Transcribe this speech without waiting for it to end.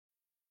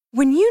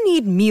When you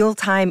need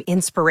mealtime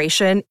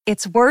inspiration,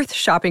 it's worth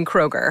shopping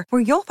Kroger,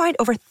 where you'll find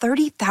over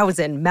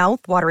 30,000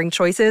 mouth-watering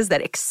choices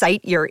that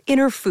excite your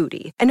inner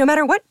foodie. And no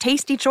matter what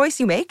tasty choice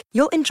you make,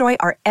 you'll enjoy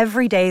our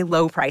everyday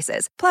low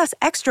prices, plus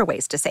extra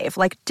ways to save,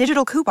 like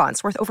digital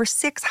coupons worth over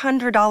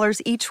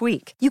 $600 each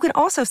week. You can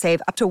also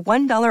save up to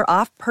 $1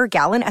 off per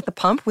gallon at the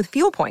pump with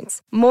fuel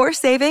points. More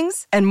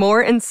savings and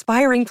more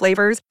inspiring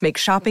flavors make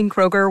shopping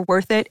Kroger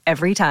worth it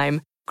every time.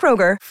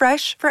 Kroger,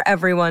 fresh for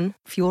everyone.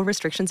 Fuel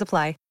restrictions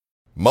apply.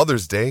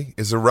 Mother's Day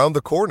is around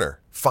the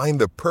corner.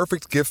 Find the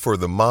perfect gift for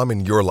the mom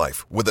in your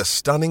life with a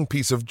stunning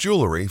piece of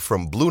jewelry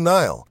from Blue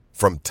Nile.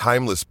 From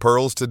timeless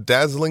pearls to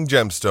dazzling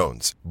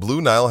gemstones,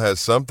 Blue Nile has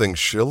something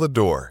she'll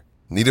adore.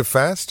 Need it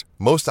fast?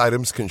 Most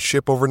items can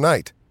ship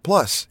overnight.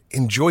 Plus,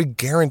 enjoy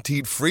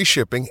guaranteed free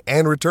shipping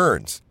and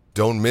returns.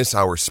 Don't miss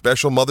our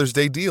special Mother's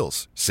Day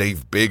deals.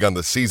 Save big on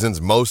the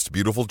season's most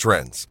beautiful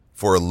trends.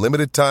 For a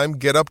limited time,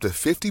 get up to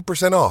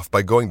 50% off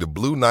by going to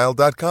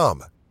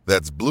BlueNile.com.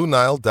 That's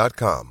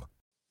BlueNile.com.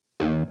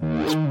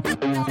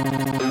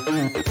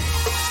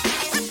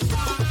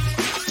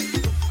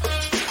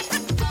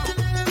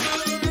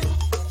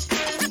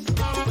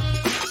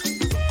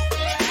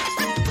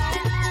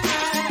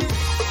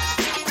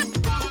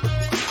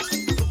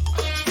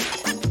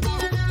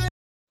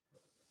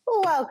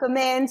 Welcome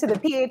in to the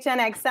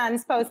PHNX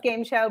Suns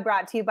post-game show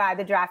brought to you by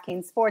the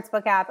DraftKings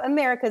Sportsbook app,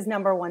 America's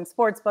 #1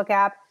 sportsbook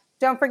app.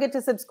 Don't forget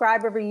to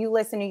subscribe wherever you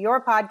listen to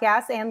your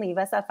podcast and leave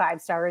us a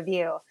 5-star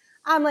review.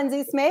 I'm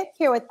Lindsay Smith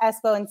here with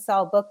Espo and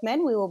Saul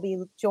Bookman. We will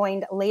be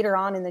joined later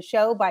on in the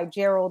show by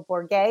Gerald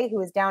Bourget,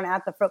 who is down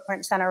at the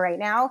Footprint Center right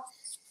now.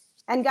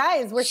 And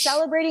guys, we're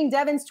celebrating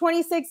Devin's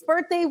 26th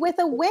birthday with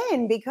a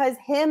win because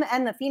him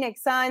and the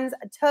Phoenix Suns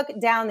took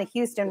down the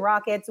Houston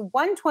Rockets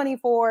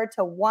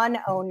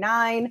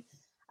 124-109.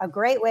 A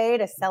great way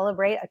to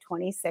celebrate a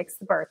 26th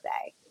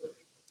birthday.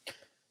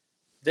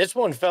 This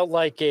one felt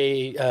like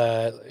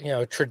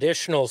a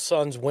traditional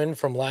Suns win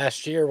from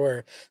last year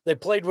where they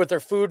played with their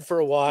food for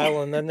a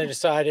while and then they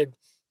decided,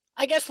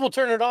 I guess we'll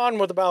turn it on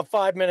with about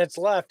 5 minutes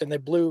left, and they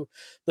blew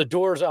the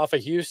doors off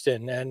of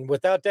Houston. And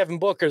without Devin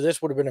Booker,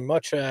 this would have been a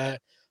much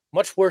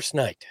worse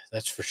night.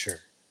 That's for sure.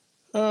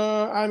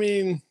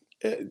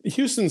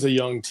 Houston's a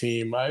young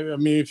team. I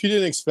mean, if you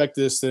didn't expect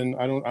this, then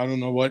I don't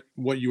know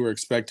what you were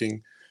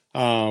expecting.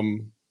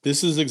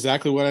 This is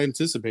exactly what I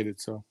anticipated.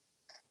 So.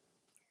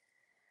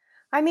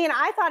 I mean,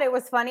 I thought it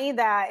was funny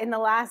that in the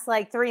last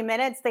 3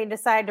 minutes, they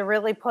decided to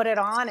really put it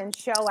on and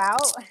show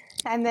out.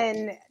 And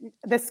then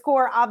the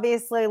score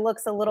obviously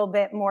looks a little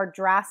bit more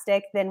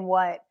drastic than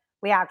what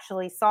we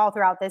actually saw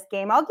throughout this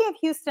game. I'll give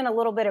Houston a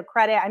little bit of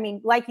credit. I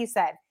mean, like you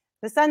said,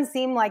 the Suns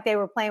seemed like they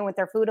were playing with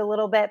their food a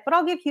little bit, but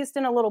I'll give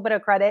Houston a little bit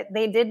of credit.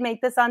 They did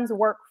make the Suns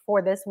work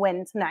for this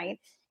win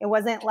tonight. It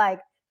wasn't like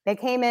they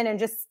came in and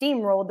just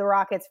steamrolled the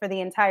Rockets for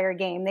the entire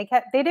game. They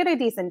did a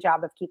decent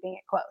job of keeping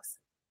it close.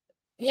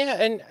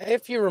 Yeah, and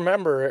if you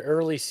remember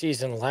early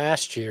season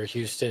last year,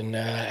 Houston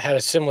had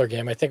a similar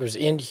game. I think it was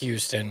in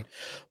Houston,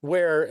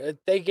 where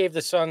they gave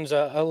the Suns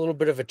a little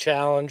bit of a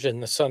challenge,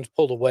 and the Suns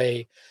pulled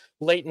away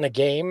late in the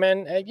game.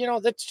 And,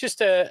 that's just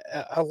a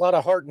lot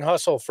of heart and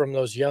hustle from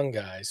those young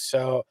guys.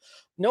 So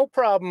no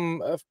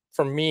problem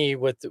for me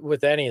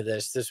with any of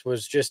this. This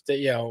was just,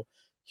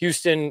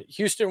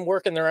 Houston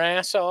working their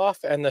ass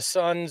off, and the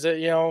Suns,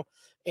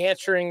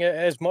 answering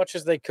as much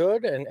as they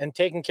could and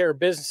taking care of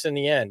business in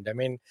the end. I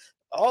mean,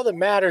 all that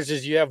matters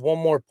is you have one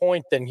more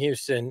point than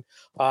Houston,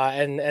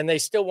 and they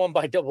still won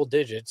by double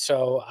digits.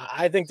 So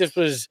I think this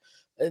was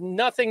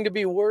nothing to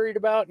be worried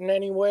about in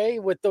any way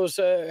with those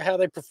how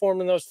they performed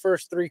in those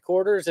first three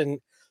quarters. And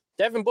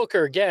Devin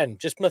Booker, again,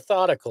 just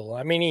methodical.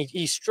 I mean,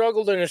 he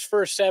struggled in his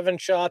first 7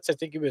 shots. I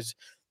think he was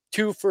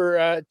 2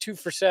 for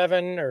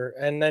 7,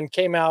 and then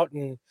came out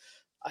and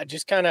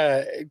just kind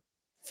of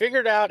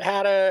figured out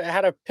how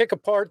to pick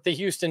apart the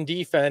Houston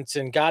defense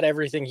and got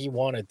everything he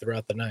wanted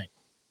throughout the night.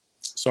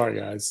 Sorry,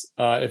 guys.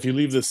 If you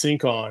leave the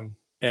sync on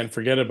and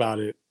forget about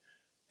it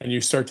and you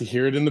start to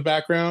hear it in the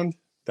background,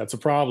 that's a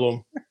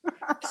problem.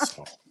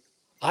 So.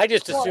 I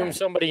just assumed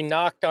somebody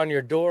knocked on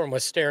your door and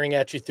was staring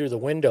at you through the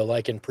window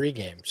like in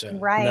pregame. So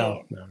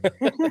right. No.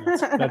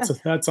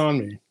 That's on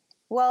me.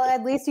 Well,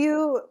 at least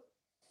you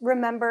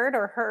remembered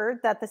or heard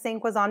that the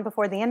sink was on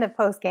before the end of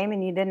postgame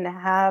and you didn't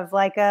have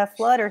a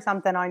flood or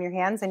something on your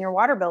hands and your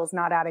water bill's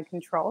not out of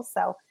control.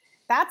 So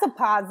that's a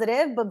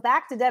positive. But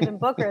back to Devin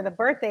Booker, the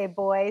birthday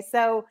boy.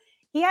 So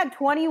he had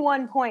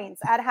 21 points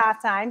at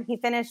halftime. He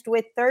finished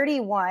with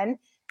 31.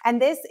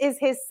 And this is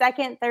his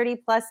second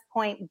 30-plus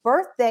point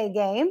birthday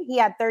game. He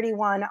had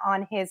 31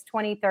 on his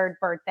 23rd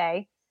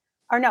birthday.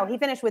 Or no, he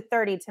finished with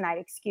 30 tonight.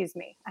 Excuse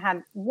me.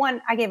 I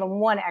gave him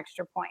 1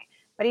 extra point.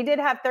 But he did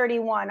have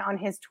 31 on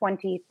his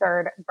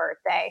 23rd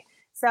birthday.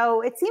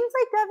 So it seems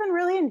like Devin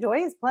really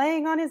enjoys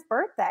playing on his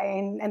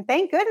birthday. And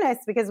thank goodness,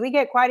 because we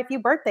get quite a few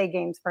birthday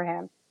games for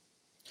him.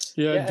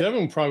 Yeah,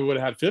 Devin probably would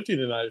have had 50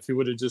 tonight if he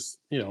would have just,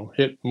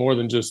 hit more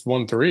than just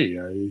 1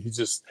 3.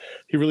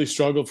 He really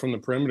struggled from the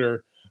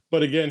perimeter.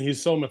 But again,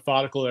 he's so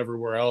methodical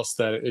everywhere else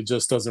that it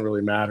just doesn't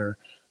really matter.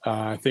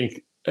 I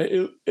think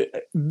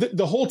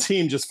The whole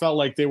team just felt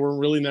like they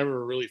were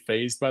never really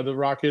fazed by the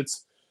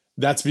Rockets.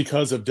 That's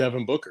because of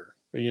Devin Booker,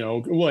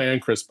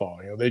 and Chris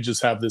Paul. They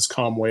just have this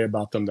calm way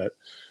about them that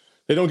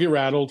they don't get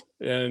rattled.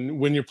 And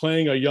when you're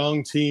playing a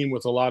young team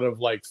with a lot of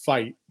like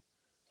fight,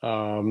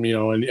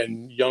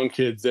 and young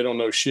kids, they don't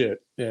know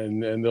shit,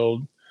 and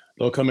they'll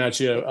come at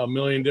you a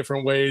million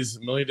different ways,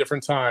 a million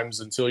different times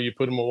until you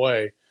put them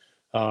away.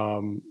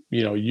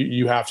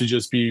 You have to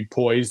just be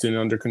poised and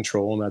under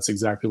control, and that's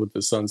exactly what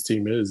the Suns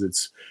team is.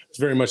 It's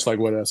very much like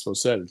what Espo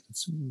said.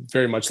 It's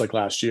very much like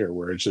last year,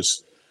 where it's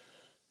just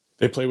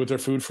they play with their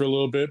food for a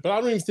little bit, but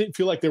I don't even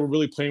feel like they were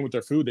really playing with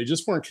their food. They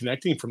just weren't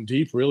connecting from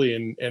deep, really,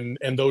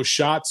 and those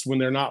shots when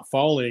they're not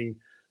falling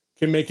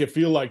can make it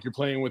feel like you're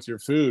playing with your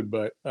food,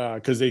 but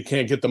because they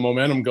can't get the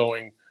momentum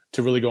going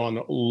to really go on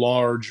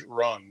large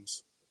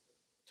runs.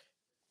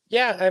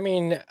 Yeah, I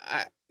mean,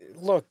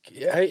 look,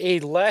 a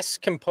less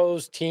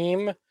composed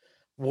team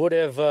would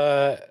have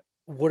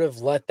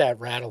let that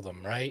rattle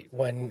them, right?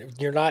 When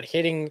you're not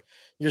hitting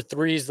your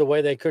threes the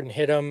way they couldn't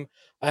hit them,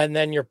 and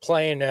then you're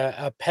playing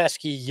a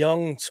pesky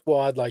young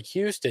squad like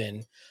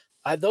Houston,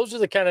 those are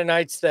the kind of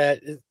nights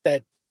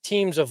that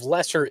teams of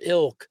lesser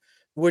ilk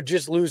would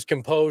just lose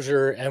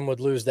composure and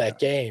would lose that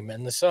game.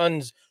 And the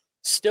Suns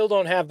still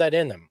don't have that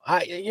in them.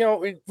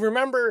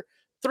 Remember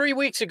 3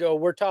 weeks ago,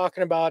 we're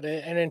talking about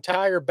an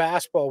entire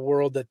basketball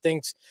world that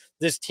thinks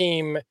this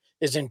team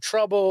is in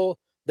trouble.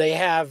 They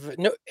have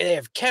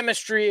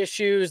chemistry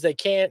issues.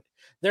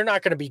 They're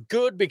not going to be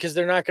good because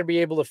they're not going to be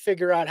able to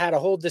figure out how to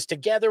hold this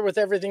together with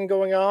everything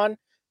going on.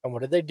 And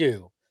what did they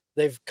do?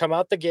 They've come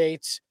out the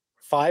gates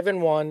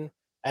 5-1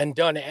 and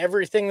done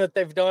everything that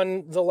they've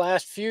done the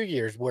last few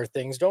years, where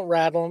things don't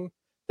rattle them.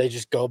 They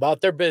just go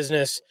about their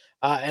business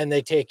and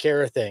they take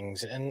care of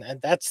things. And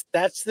that's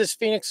this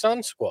Phoenix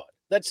Suns squad.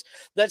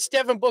 That's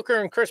Devin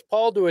Booker and Chris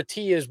Paul to a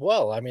T as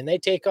well. I mean, they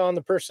take on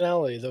the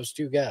personality of those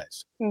two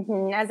guys.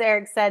 Mm-hmm. As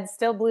Eric said,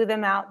 still blew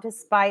them out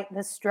despite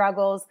the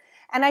struggles.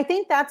 And I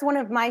think that's one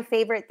of my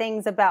favorite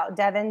things about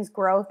Devin's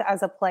growth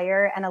as a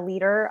player and a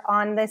leader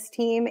on this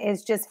team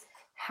is just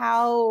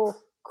how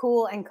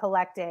cool and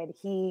collected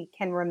he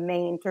can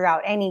remain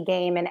throughout any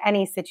game and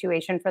any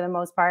situation for the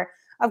most part.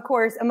 Of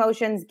course,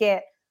 emotions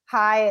get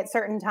high at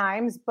certain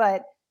times,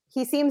 but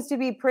he seems to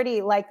be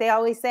pretty, like they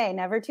always say,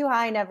 never too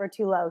high, never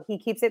too low. He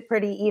keeps it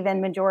pretty even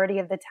majority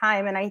of the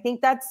time. And I think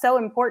that's so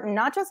important,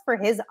 not just for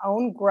his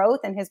own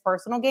growth and his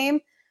personal game,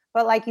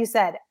 but like you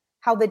said,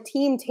 how the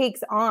team takes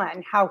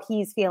on how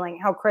he's feeling,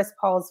 how Chris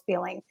Paul's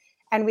feeling.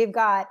 And we've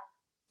got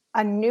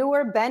a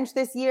newer bench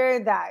this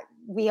year that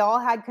we all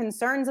had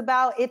concerns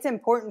about. It's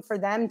important for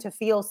them to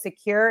feel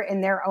secure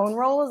in their own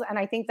roles. And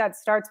I think that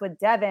starts with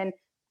Devin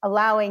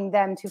allowing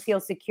them to feel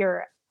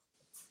secure,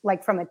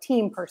 like from a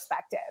team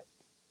perspective.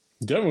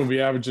 Devin would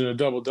be averaging a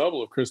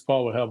double-double if Chris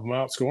Paul would help him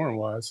out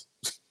scoring-wise.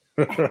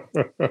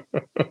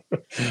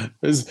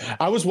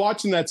 I was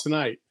watching that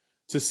tonight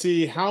to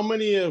see how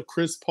many of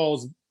Chris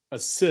Paul's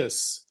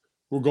assists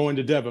were going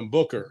to Devin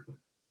Booker,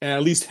 and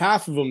at least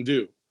half of them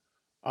do,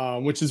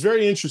 which is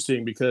very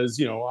interesting because,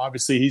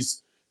 obviously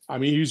he's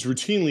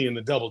routinely in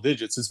the double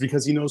digits. It's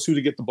because he knows who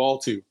to get the ball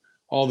to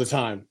all the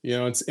time,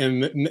 and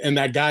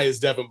that guy is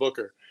Devin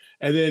Booker.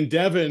 And then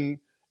Devin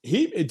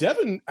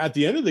at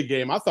the end of the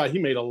game, I thought he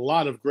made a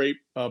lot of great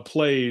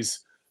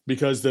plays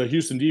because the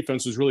Houston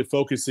defense was really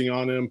focusing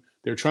on him.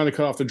 They were trying to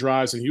cut off the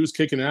drives, and he was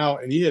kicking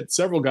out, and he had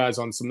several guys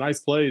on some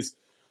nice plays.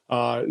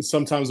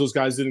 Sometimes those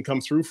guys didn't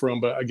come through for him.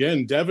 But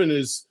again, Devin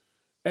is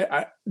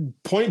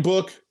point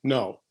book,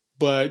 no.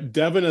 But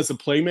Devin as a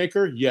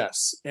playmaker,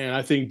 yes. And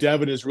I think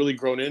Devin has really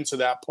grown into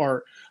that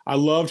part. I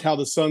loved how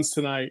the Suns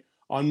tonight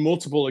on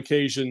multiple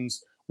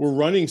occasions were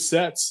running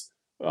sets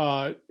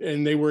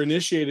and they were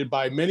initiated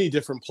by many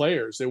different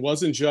players. It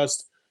wasn't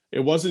just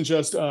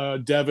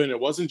Devin. It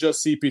wasn't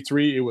just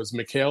CP3. It was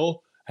Mikal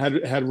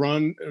had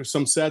run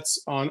some sets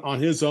on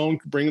his own,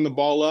 bringing the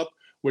ball up,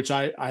 which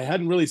I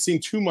hadn't really seen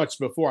too much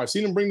before. I've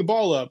seen him bring the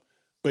ball up,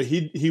 but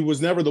he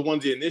was never the one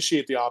to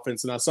initiate the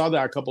offense, and I saw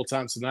that a couple of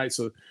times tonight.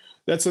 So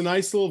that's a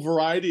nice little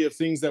variety of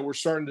things that we're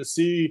starting to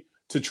see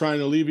to try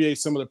and alleviate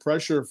some of the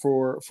pressure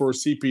for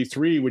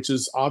CP3, which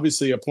is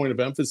obviously a point of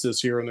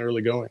emphasis here in the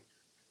early going.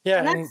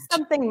 Yeah, and that's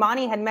something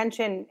Monty had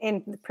mentioned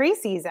in the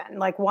preseason,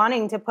 like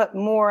wanting to put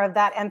more of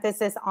that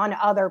emphasis on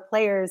other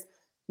players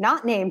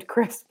not named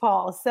Chris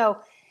Paul. So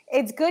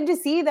it's good to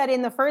see that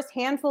in the first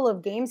handful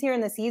of games here in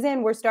the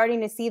season, we're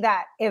starting to see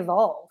that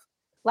evolve.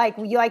 Like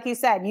you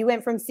said, you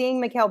went from seeing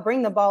Mikal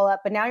bring the ball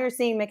up, but now you're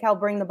seeing Mikal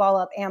bring the ball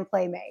up and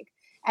play make.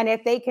 And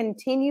if they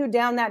continue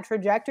down that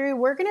trajectory,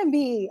 we're going to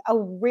be a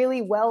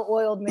really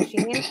well-oiled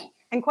machine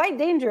and quite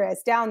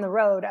dangerous down the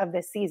road of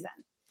this season.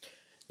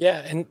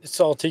 Yeah, and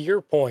Saul, to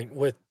your point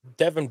with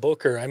Devin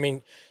Booker, I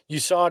mean, you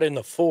saw it in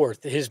the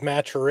fourth, his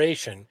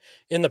maturation.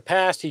 In the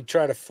past, he'd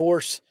try to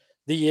force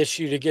the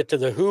issue to get to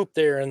the hoop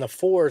there in the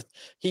fourth.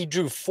 He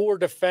drew 4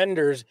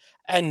 defenders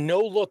and no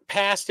look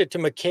past it to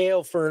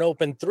McHale for an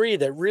open three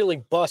that really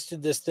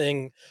busted this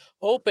thing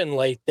open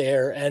late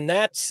there. And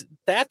that's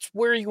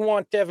where you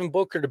want Devin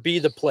Booker to be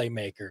the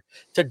playmaker,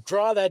 to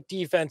draw that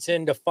defense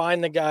in, to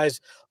find the guys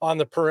on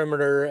the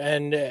perimeter.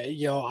 And,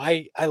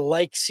 I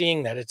like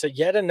seeing that. It's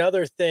yet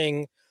another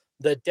thing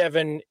that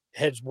Devin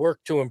has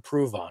worked to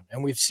improve on.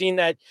 And we've seen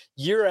that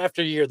year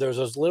after year. There's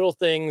those little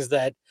things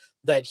that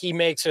he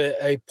makes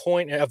a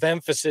point of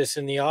emphasis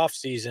in the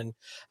offseason.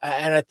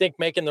 And I think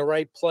making the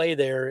right play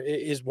there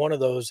is one of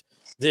those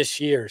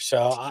this year.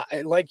 So,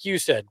 like you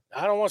said,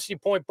 I don't want to see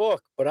point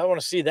book, but I want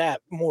to see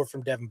that more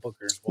from Devin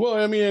Booker as well.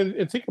 Well, I mean,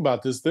 and think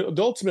about this. The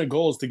ultimate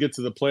goal is to get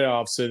to the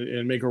playoffs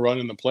and make a run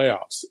in the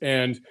playoffs.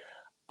 And,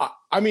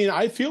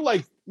 I feel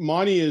like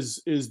Monty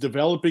is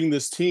developing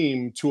this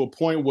team to a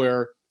point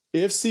where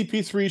if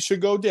CP3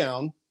 should go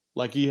down,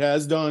 like he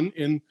has done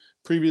in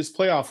previous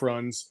playoff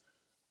runs,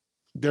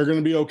 they're going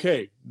to be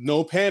okay.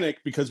 No panic,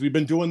 because we've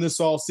been doing this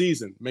all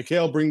season.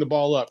 McHale, bring the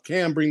ball up.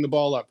 Cam, bring the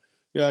ball up.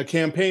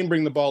 Campaign,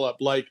 bring the ball up.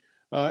 Like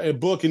a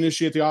Book,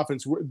 initiate the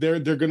offense. They're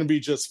going to be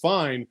just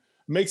fine.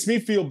 Makes me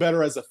feel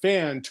better as a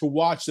fan to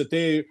watch that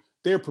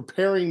they're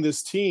preparing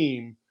this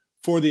team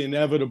for the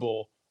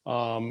inevitable.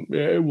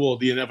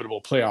 The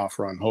inevitable playoff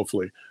run,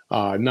 hopefully,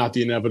 not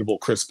the inevitable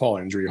Chris Paul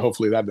injury.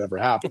 Hopefully that never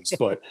happens.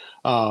 But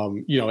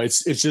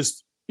it's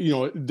just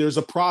there's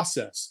a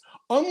process.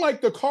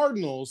 Unlike the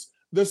Cardinals,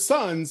 the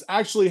Suns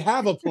actually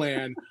have a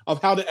plan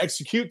of how to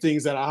execute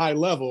things at a high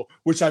level,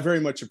 which I very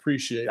much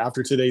appreciate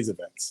after today's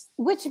events.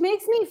 Which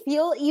makes me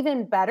feel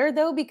even better,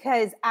 though,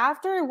 because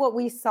after what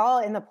we saw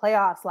in the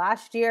playoffs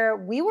last year,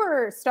 we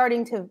were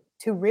starting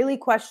to really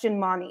question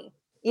Monty.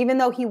 Even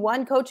though he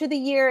won Coach of the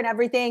Year and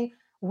everything,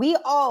 we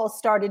all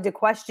started to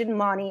question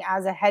Monty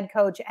as a head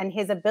coach and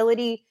his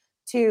ability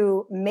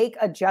to make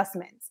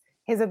adjustments,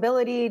 his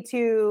ability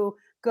to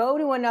go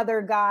to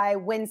another guy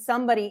when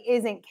somebody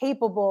isn't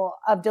capable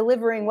of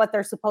delivering what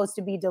they're supposed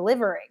to be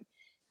delivering.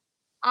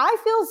 I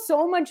feel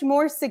so much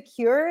more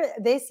secure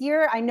this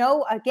year. I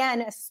know,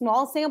 again, a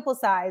small sample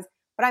size,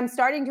 but I'm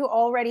starting to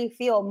already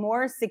feel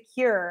more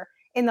secure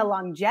in the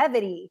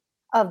longevity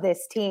of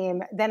this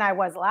team than I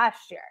was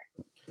last year.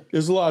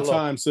 There's a lot of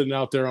time sitting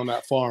out there on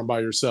that farm by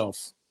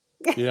yourself.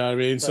 You know what I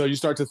mean? So you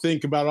start to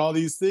think about all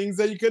these things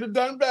that you could have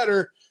done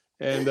better,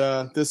 and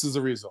this is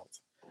a result.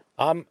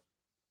 I'm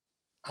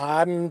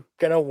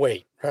gonna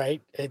wait, right?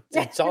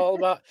 It's all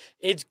about.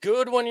 It's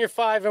good when you're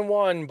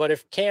 5-1, but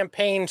if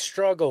Campaign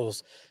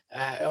struggles,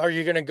 are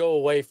you gonna go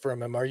away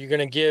from him? Are you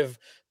gonna give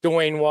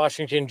Dwayne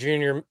Washington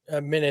Jr.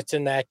 Minutes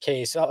in that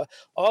case?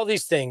 All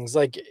these things,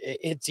 like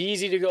it's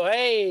easy to go,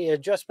 hey,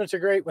 adjustments are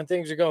great when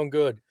things are going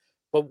good,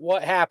 but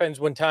what happens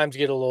when times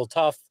get a little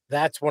tough?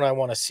 That's when I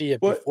want to see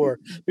it before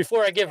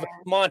I give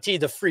Monty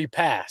the free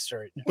pass.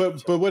 Right?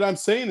 But what I'm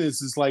saying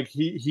is like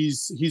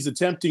he's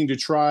attempting to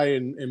try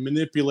and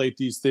manipulate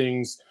these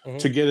things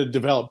to get it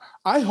developed.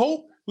 I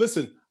hope.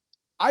 Listen,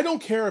 I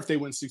don't care if they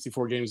win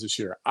 64 games this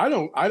year. I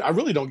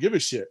really don't give a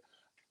shit.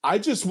 I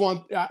just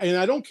want, and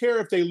I don't care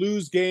if they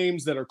lose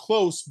games that are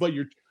close, but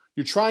you're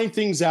trying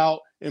things out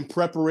in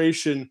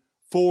preparation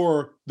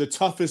for the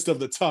toughest of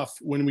the tough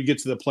when we get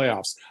to the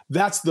playoffs.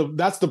 That's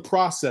the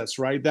process,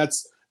 right?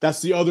 That's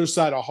the other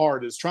side of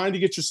hard, is trying to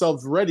get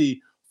yourselves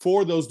ready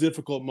for those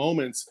difficult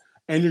moments.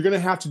 And you're going to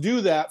have to do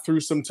that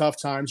through some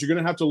tough times. You're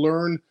going to have to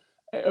learn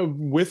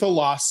with a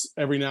loss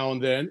every now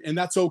and then. And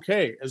that's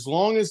okay. As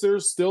long as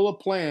there's still a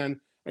plan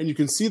and you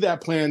can see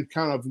that plan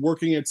kind of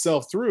working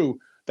itself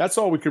through, that's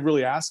all we could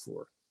really ask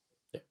for.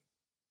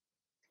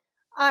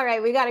 All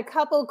right, we got a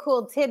couple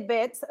cool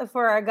tidbits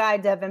for our guy,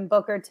 Devin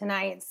Booker,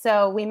 tonight.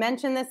 So we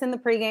mentioned this in the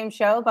pregame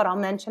show, but I'll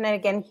mention it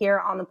again here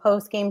on the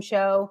postgame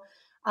show.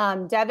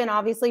 Devin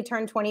obviously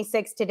turned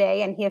 26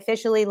 today, and he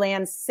officially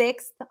lands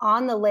 6th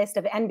on the list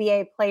of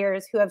NBA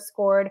players who have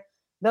scored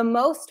the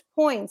most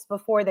points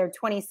before their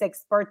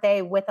 26th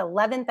birthday with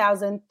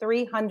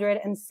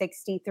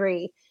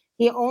 11,363.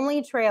 He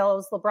only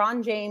trails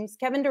LeBron James,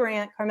 Kevin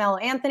Durant, Carmelo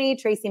Anthony,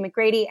 Tracy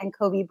McGrady, and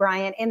Kobe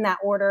Bryant in that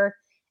order.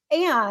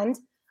 And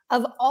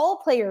of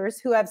all players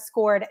who have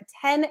scored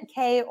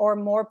 10K or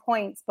more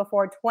points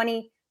before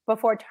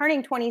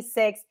turning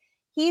 26,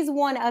 he's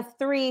one of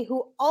 3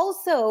 who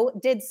also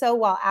did so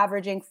while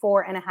averaging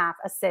 4.5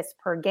 assists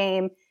per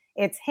game.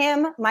 It's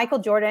him, Michael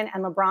Jordan,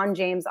 and LeBron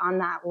James on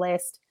that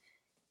list.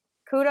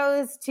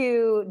 Kudos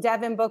to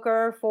Devin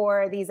Booker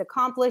for these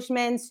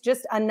accomplishments.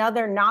 Just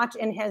another notch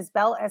in his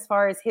belt as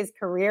far as his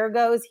career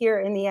goes here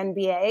in the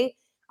NBA.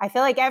 I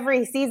feel like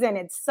every season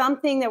it's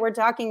something that we're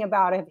talking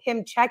about, of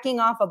him checking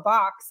off a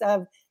box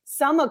of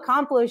some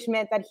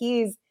accomplishment that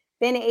he's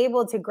been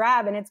able to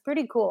grab, and it's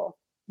pretty cool.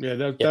 Yeah,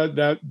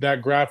 that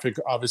graphic,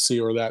 obviously,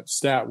 or that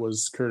stat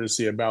was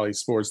courtesy of Bally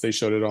Sports. They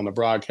showed it on the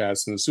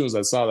broadcast, and as soon as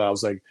I saw that, I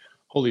was like,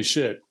 holy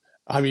shit.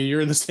 I mean,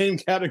 you're in the same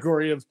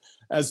category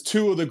as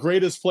 2 of the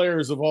greatest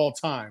players of all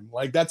time.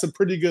 Like, that's a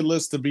pretty good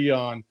list to be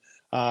on.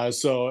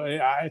 So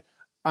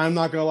I'm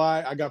not going to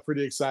lie. I got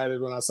pretty excited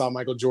when I saw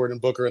Michael Jordan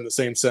and Booker in the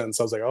same sentence.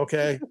 I was like,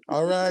 okay,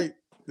 all right.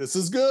 This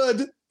is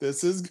good.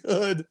 This is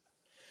good.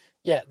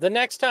 Yeah, the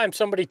next time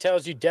somebody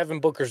tells you Devin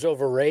Booker's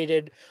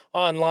overrated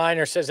online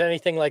or says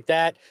anything like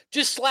that,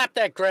 just slap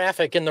that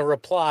graphic in the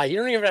reply. You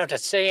don't even have to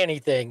say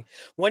anything.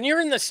 When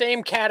you're in the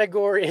same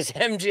category as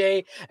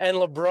MJ and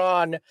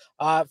LeBron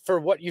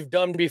for what you've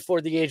done before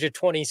the age of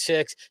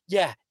 26,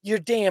 yeah, you're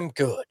damn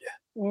good.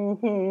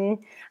 We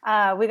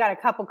got a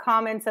couple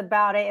comments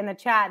about it in the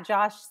chat.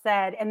 Josh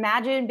said,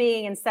 imagine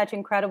being in such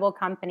incredible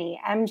company.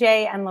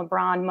 MJ and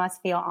LeBron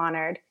must feel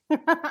honored.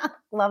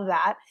 Love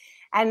that.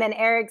 And then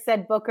Eric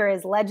said Booker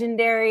is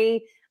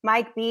legendary.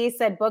 Mike B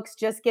said Book's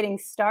just getting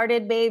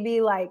started,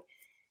 baby. Like,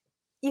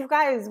 you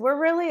guys, we're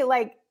really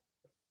like,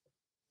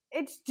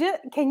 it's just,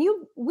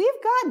 we've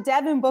got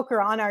Devin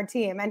Booker on our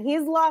team and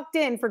he's locked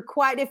in for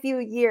quite a few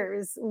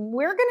years.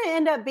 We're going to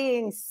end up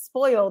being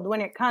spoiled when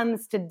it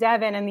comes to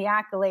Devin and the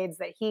accolades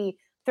that he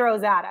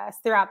throws at us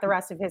throughout the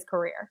rest of his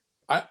career.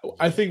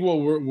 I think what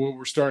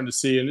we're starting to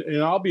see,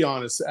 and I'll be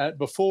honest,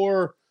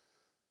 before,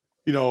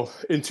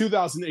 in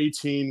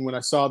 2018, when I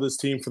saw this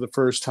team for the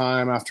first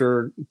time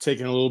after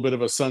taking a little bit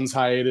of a Suns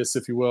hiatus,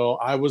 if you will,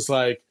 I was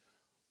like,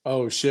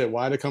 oh shit,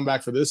 why did I come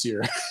back for this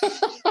year?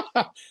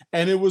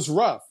 And it was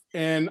rough.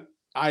 And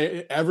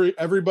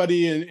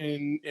everybody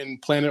in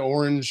Planet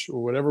Orange,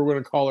 or whatever we're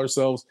going to call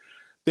ourselves,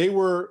 they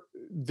were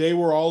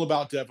all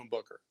about Devin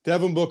Booker.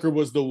 Devin Booker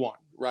was the one,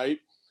 right?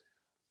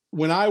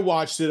 When I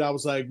watched it, I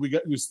was like, we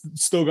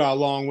still got a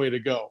long way to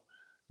go.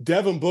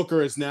 Devin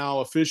Booker is now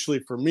officially,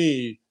 for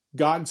me,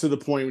 gotten to the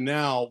point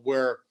now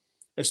where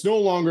it's no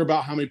longer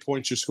about how many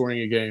points you're scoring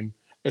a game.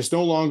 It's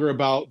no longer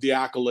about the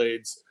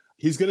accolades.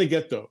 He's going to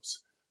get those.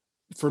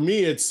 For me,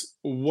 it's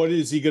what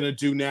is he going to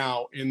do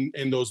now in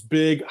those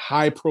big,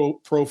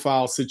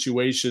 high-profile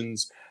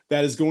situations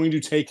that is going to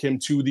take him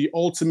to the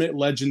ultimate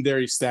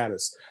legendary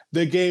status.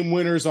 The game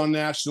winners on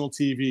national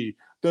TV,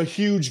 the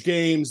huge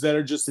games that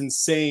are just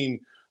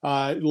insane,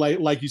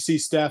 like you see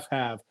Steph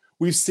have.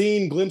 We've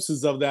seen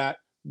glimpses of that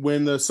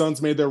when the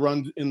Suns made their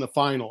run in the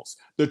finals,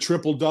 the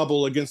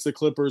triple-double against the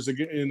Clippers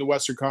in the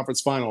Western Conference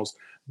Finals,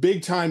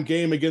 big-time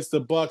game against the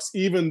Bucks,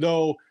 even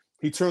though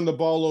he turned the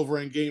ball over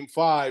in Game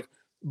 5.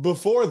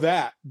 Before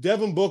that,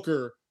 Devin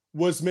Booker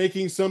was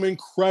making some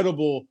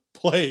incredible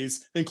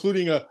plays,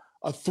 including a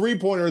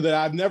three-pointer that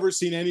I've never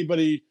seen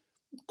anybody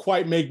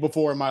quite make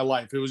before in my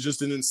life. It was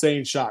just an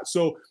insane shot.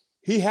 So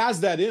he has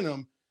that in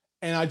him,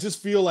 and I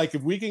just feel like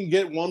if we can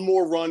get one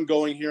more run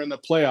going here in the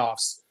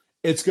playoffs,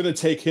 it's going to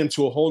take him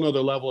to a whole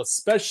nother level,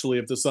 especially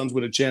if the Suns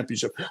win a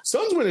championship.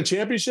 Suns win a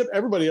championship,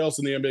 everybody else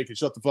in the NBA can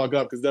shut the fuck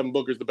up because Devin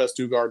Booker is the best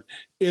two-guard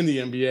in the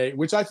NBA,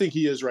 which I think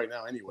he is right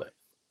now anyway.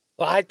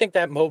 Well, I think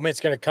that moment's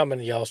going to come in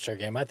the All-Star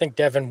game. I think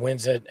Devin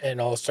wins it an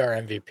All-Star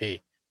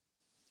MVP.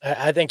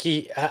 I think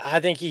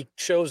he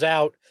shows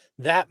out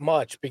that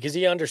much because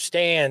he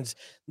understands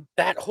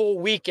that whole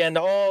weekend,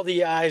 all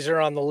the eyes are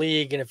on the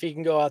league. And if he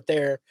can go out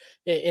there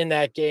in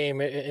that game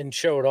and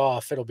show it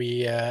off, it'll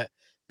be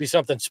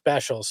something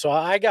special. So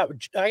I got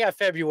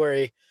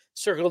February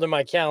circled in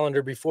my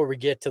calendar before we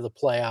get to the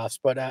playoffs.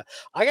 But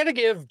I got to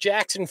give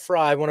Jackson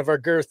Fry, one of our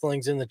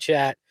girthlings in the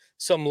chat,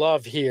 some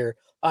love here.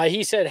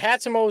 He said,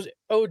 had some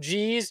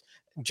OGs,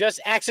 just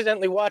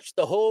accidentally watched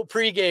the whole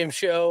pregame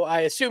show. I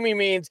assume he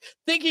means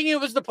thinking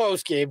it was the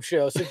postgame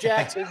show. So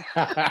Jackson,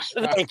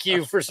 thank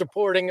you for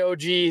supporting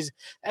OGs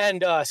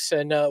and us,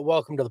 and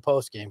welcome to the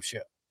postgame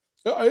show.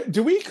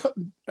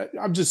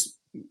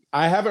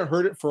 I haven't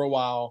heard it for a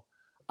while.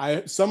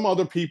 Some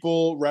other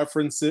people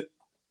reference it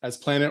as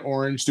Planet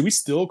Orange. Do we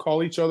still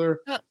call each other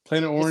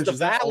Planet Orange? It's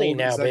the Valley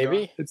now,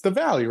 baby. It's the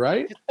Valley,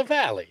 right? It's the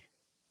Valley.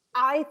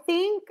 I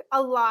think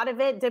a lot of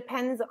it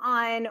depends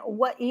on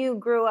what you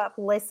grew up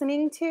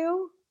listening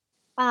to,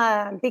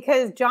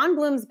 because John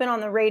Bloom's been on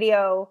the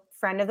radio,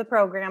 friend of the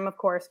program, of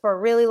course, for a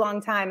really long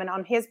time. And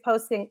on his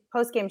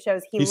post-game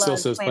shows, he loves still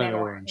says Planet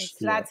Orange.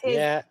 So that's his.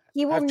 Yeah,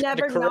 he will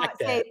never not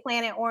say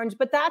Planet Orange,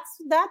 but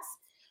that's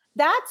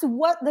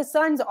what the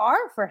Suns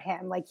are for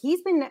him. Like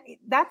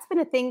that's been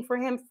a thing for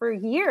him for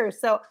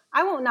years. So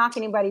I won't knock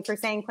anybody for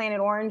saying Planet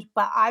Orange,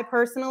 but I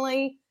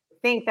personally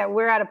think that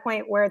we're at a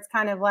point where it's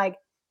kind of like,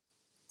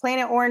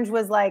 Planet Orange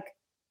was like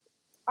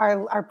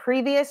our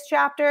previous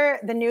chapter.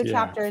 The new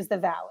chapter is the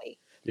Valley.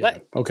 Yeah.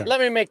 Let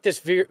me make this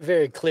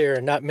very clear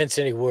and not mince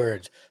any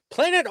words.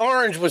 Planet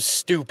Orange was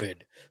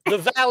stupid. The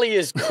Valley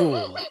is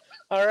cool.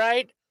 All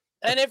right?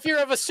 And if you're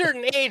of a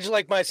certain age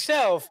like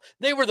myself,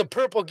 they were the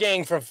Purple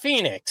Gang from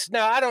Phoenix.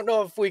 Now, I don't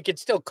know if we could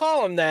still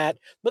call them that,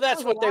 but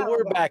that's what they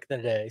were back in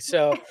the day.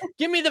 So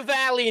give me the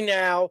Valley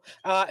now.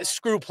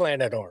 Screw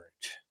Planet Orange.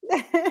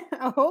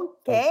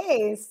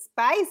 Okay,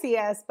 spicy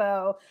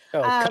Espo.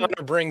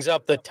 Connor brings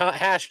up the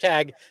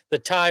hashtag the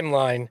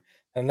timeline,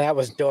 and that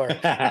was dark.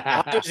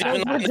 I was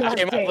even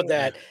came up with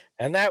that,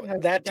 and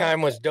that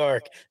time was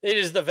dark. It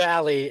is the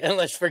Valley, and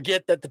let's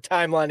forget that the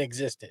timeline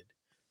existed.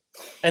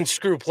 And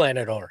screw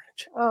Planet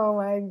Orange. Oh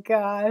my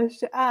gosh.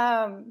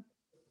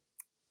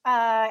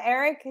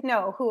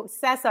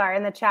 Cesar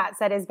in the chat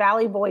said, "Is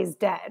Valley Boys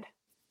dead?"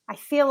 I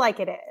feel like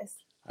it is.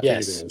 I think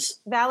it is.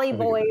 Valley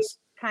Boys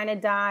kind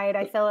of died.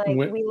 I feel like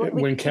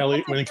when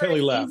Kelly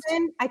left.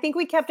 I think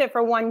we kept it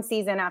for one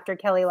season after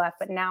Kelly left,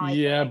 but now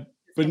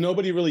but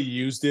nobody really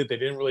used it. They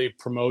didn't really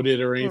promote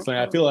it or anything.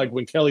 I feel like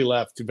when Kelly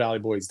left, Valley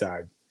Boys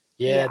died.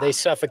 Yeah, they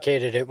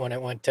suffocated it when he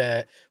went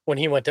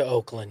to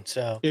Oakland.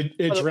 So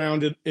it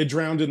drowned in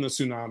the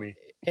tsunami.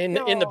 In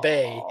the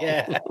bay,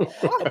 yeah.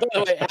 By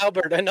the way,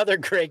 Albert, another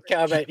great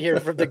comment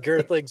here from the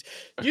Girthlings.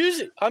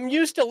 I'm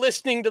used to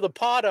listening to the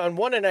pod on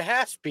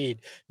 1.5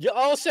 speed. You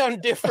all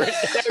sound different.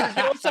 You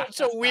all sound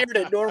so weird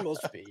at normal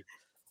speed.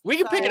 We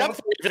can pick it up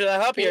for you to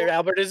help here,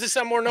 Albert. Is this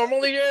some more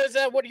normal? Is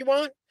that what you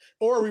want?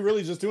 Or are we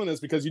really just doing this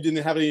because you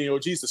didn't have any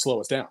OGs to slow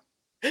us down?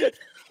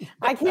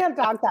 I can't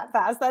talk that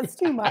fast. That's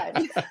too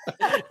much.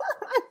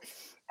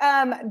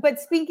 But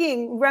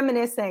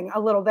reminiscing a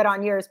little bit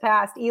on years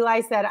past,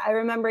 Eli said, I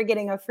remember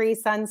getting a free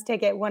Suns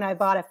ticket when I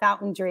bought a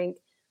fountain drink.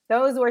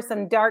 Those were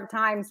some dark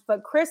times.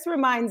 But Chris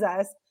reminds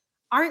us,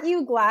 aren't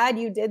you glad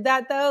you did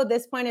that, though?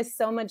 This point is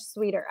so much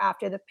sweeter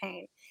after the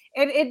pain.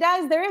 It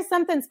does. There is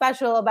something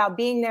special about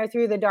being there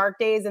through the dark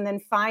days and then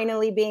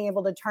finally being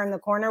able to turn the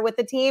corner with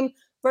the team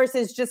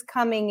versus just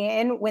coming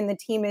in when the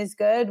team is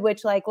good,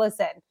 which, like,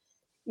 listen,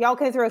 y'all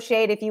can throw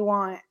shade if you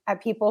want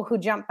at people who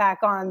jump back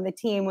on the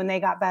team when they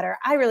got better.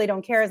 I really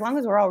don't care as long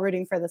as we're all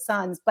rooting for the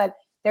Suns. But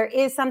there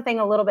is something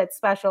a little bit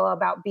special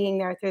about being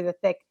there through the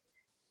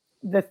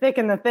thick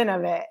and the thin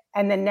of it.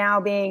 And then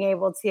now being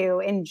able to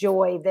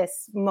enjoy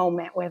this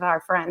moment with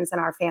our friends and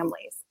our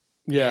families.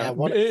 Yeah.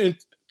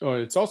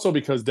 It's also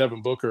because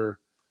Devin Booker,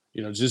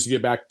 just to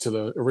get back to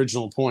the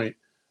original point,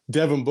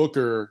 Devin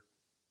Booker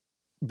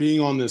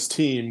being on this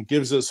team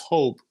gives us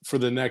hope for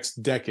the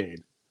next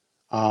decade.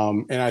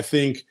 And I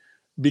think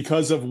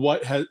because of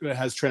what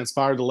has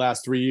transpired the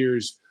last 3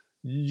 years,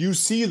 you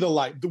see the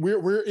light.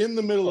 We're in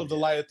the middle of the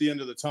light at the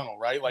end of the tunnel,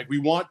 right? Like, we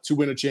want to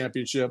win a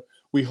championship.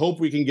 We hope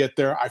we can get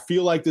there. I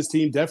feel like this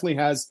team definitely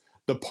has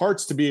the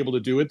parts to be able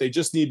to do it. They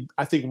just need,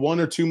 I think, 1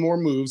 or 2 more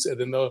moves, and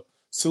then they'll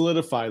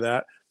solidify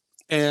that.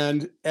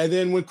 And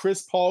then when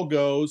Chris Paul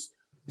goes,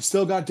 you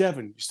still got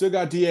Devin, you still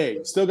got DA,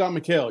 you still got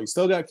Mikal, you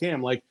still got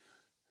Cam. Like,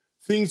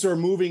 things are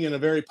moving in a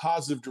very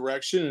positive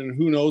direction, and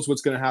who knows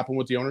what's going to happen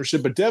with the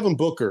ownership. But Devin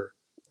Booker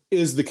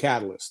is the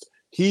catalyst.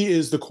 He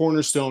is the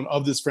cornerstone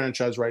of this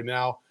franchise right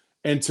now.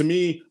 And to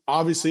me,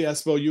 obviously,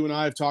 Espo, you and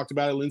I have talked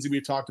about it. Lindsay,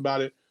 we've talked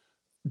about it.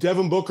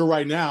 Devin Booker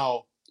right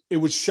now, it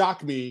would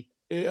shock me,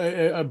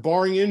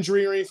 barring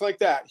injury or anything like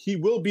that, he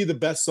will be the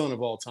best son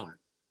of all time.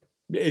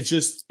 It's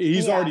just,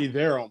 he's already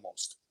there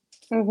almost.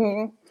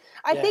 Mm-hmm.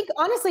 I think,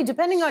 honestly,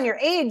 depending on your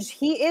age,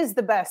 he is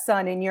the best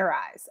son in your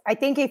eyes. I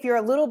think if you're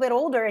a little bit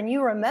older and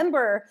you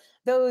remember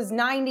those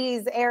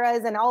 90s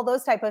eras and all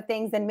those type of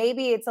things, then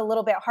maybe it's a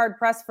little bit hard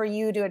pressed for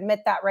you to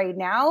admit that right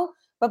now.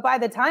 But by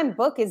the time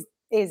Book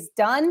is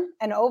done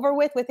and over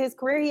with his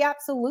career, he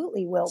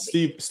absolutely will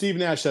be. Steve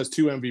Nash has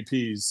 2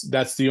 MVPs.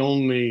 That's the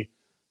only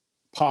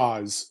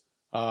pause.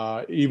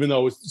 Even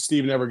though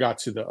Steve never got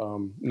to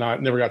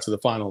the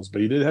finals,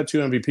 but he did have 2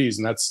 MVPs,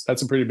 and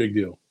that's a pretty big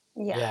deal.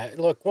 Yeah.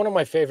 Look, one of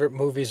my favorite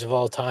movies of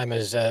all time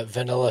is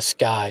Vanilla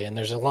Sky, and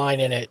there's a line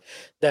in it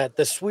that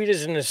the sweet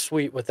isn't as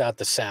sweet without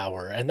the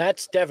sour, and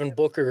that's Devin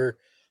Booker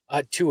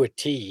to a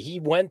T. He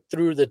went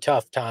through the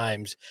tough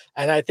times,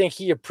 and I think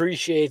he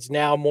appreciates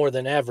now more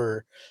than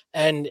ever,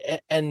 and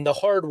the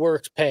hard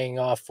work's paying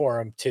off for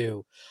him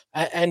too.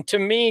 And to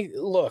me,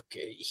 look,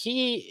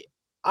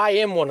 I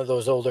am one of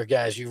those older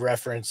guys you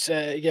reference,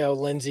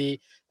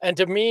 Lindsay, and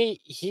to me,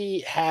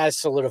 he has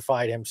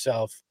solidified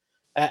himself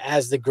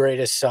as the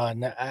greatest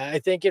son. I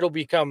think it'll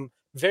become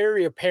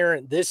very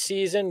apparent this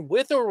season,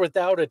 with or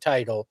without a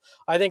title.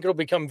 I think it'll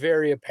become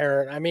very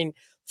apparent. I mean,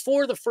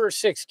 for the first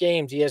 6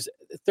 games, he has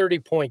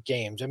 30-point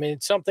games. I mean,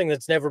 it's something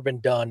that's never been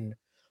done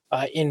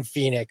in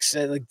Phoenix.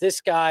 Like, this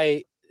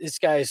guy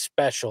is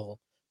special.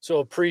 So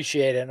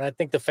appreciate it. And I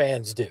think the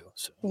fans do.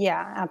 So.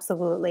 Yeah,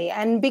 absolutely.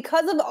 And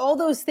because of all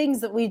those things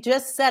that we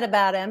just said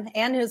about him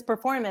and his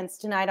performance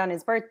tonight on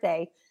his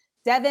birthday,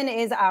 Devin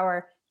is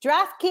our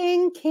Draft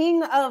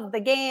King of the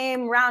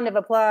game. Round of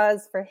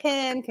applause for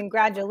him.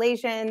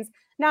 Congratulations.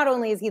 Not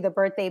only is he the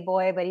birthday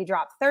boy, but he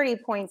dropped 30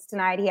 points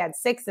tonight. He had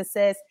 6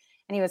 assists,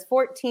 and he was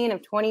 14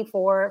 of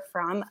 24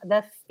 from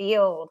the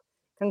field.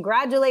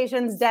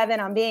 Congratulations,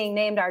 Devin, on being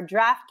named our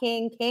Draft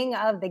King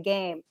of the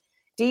game.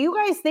 Do you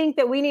guys think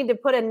that we need to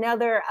put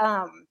another,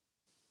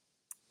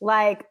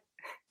 like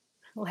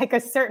a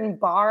certain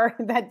bar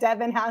that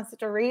Devin has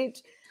to reach?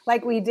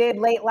 Like we did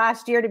late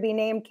last year to be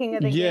named king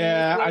of the game.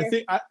 Yeah,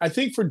 I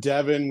think for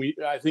Devin,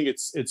 I think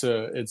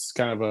it's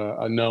kind of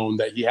a known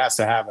that he has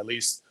to have at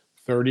least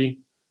 30.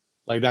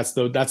 Like that's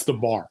the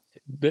bar.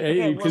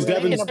 Because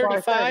Devin's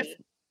 35.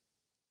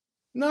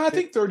 No, I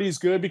think 30 is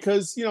good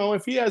because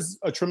if he has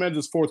a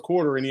tremendous fourth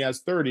quarter and he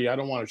has 30, I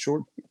don't want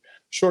to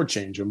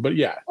shortchange him. But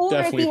yeah, or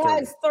definitely. If he 30.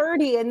 has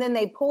 30 and then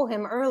they pull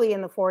him early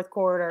in the fourth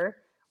quarter.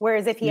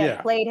 Whereas if he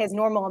had played his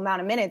normal amount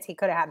of minutes, he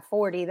could have had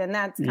 40. Then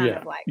that's kind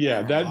of like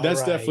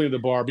that's definitely the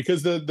bar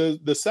because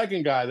the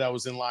second guy that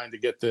was in line to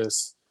get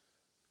this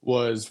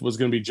was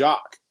going to be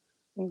Jock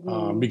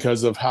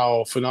because of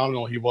how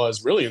phenomenal he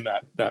was really in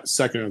that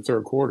second and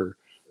third quarter.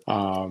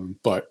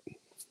 But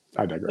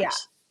I digress.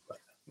 Yeah.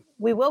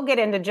 We will get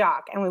into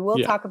Jock, and we will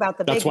talk about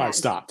the big That's why man. I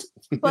stopped.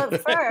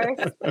 But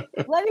first,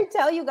 let me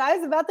tell you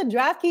guys about the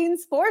DraftKings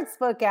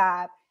Sportsbook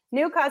app.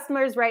 New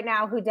customers right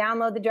now who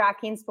download the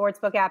DraftKings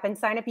Sportsbook app and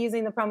sign up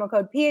using the promo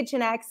code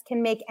PHNX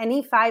can make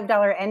any $5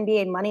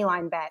 NBA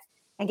moneyline bet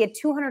and get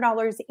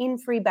 $200 in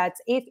free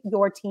bets if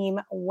your team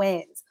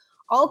wins.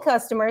 All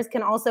customers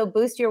can also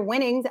boost your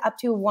winnings up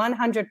to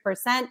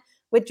 100%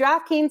 with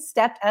DraftKings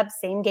stepped-up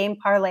same-game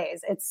parlays.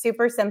 It's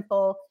super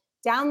simple.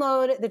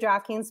 Download the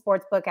DraftKings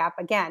Sportsbook app.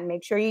 Again,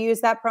 make sure you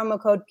use that promo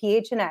code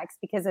PHNX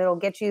because it'll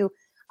get you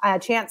a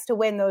chance to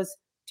win those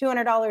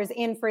 $200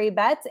 in free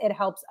bets. It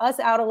helps us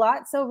out a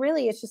lot. So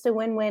really, it's just a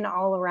win-win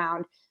all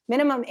around.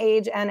 Minimum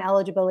age and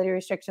eligibility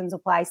restrictions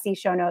apply. See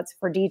show notes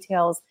for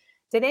details.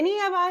 Did any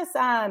of us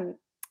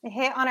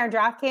hit on our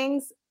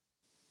DraftKings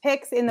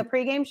picks in the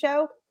pregame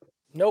show?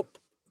 Nope.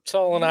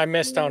 Saul and I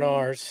missed on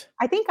ours.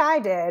 I think I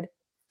did.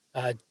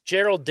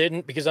 Gerald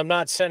didn't because I'm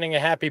not sending a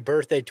happy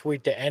birthday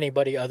tweet to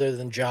anybody other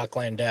than Jock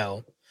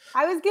Landau.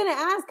 I was going to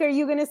ask, are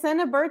you going to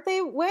send a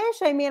birthday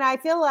wish? I mean, I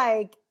feel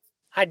like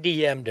I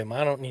DM'd him.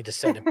 I don't need to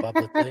send it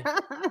publicly.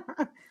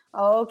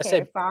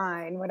 Okay,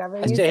 fine. Whatever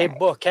you say. I say, hey,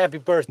 Book, happy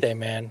birthday,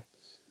 man.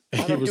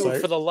 I don't do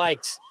it for the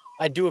likes.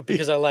 I do it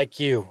because I like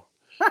you.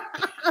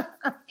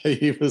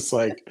 He was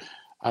like,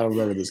 I don't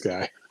remember this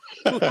guy.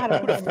 Who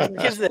the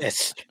fuck is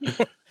this?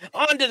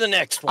 On to the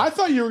next one. I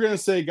thought you were going to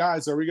say,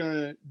 guys, are we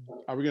going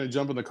to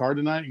jump in the car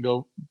tonight and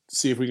go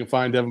see if we can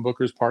find Devin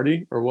Booker's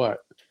party or what?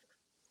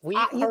 You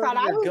thought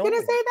I was going to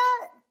say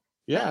that?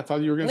 Yeah, I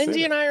thought you were going to say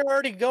Lindsay that. and I are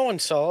already going,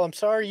 Saul. I'm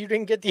sorry you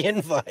didn't get the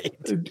invite.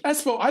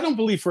 Espo, I don't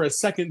believe for a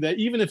second that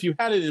even if you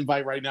had an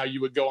invite right now, you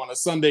would go on a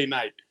Sunday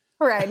night.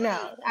 Right,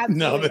 no.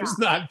 No, there's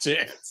not a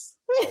chance.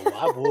 Oh,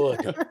 I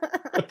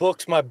would.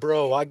 Book's my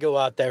bro. I go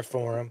out there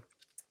for him.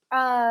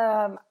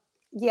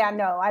 Yeah,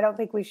 no, I don't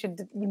think we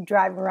should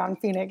drive around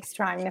Phoenix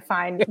trying to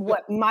find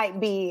what might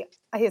be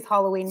his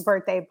Halloween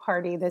birthday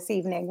party this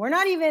evening. We're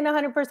not even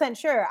 100%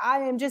 sure. I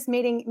am just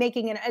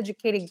making an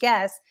educated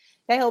guess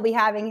that he'll be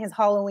having his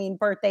Halloween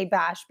birthday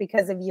bash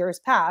because of years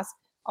past,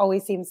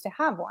 always seems to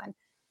have one.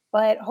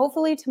 But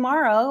hopefully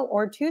tomorrow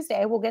or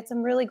Tuesday, we'll get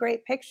some really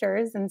great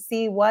pictures and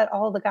see what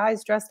all the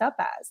guys dressed up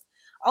as.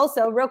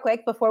 Also, real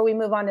quick, before we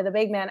move on to the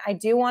big man, I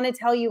do want to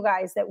tell you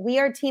guys that we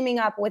are teaming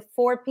up with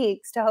Four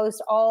Peaks to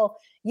host all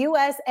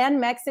U.S. and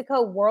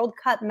Mexico World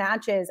Cup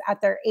matches at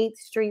their 8th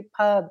Street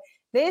pub.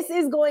 This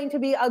is going to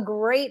be a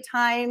great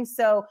time.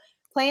 So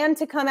plan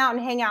to come out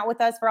and hang out with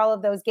us for all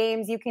of those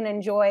games. You can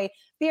enjoy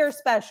beer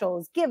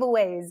specials,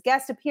 giveaways,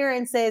 guest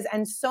appearances,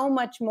 and so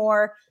much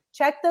more.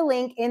 Check the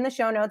link in the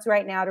show notes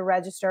right now to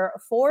register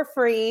for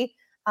free.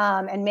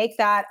 And make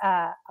that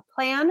a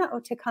plan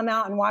to come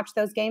out and watch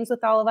those games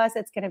with all of us.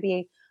 It's going to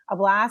be a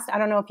blast. I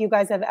don't know if you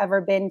guys have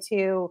ever been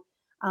to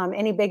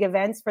any big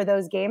events for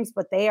those games,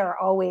 but they are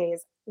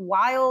always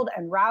wild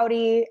and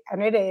rowdy,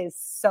 and it is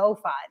so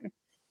fun.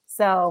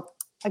 So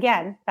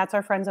again, that's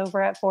our friends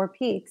over at Four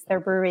Peaks, their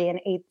brewery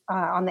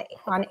on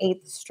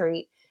 8th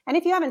Street. And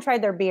if you haven't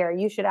tried their beer,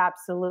 you should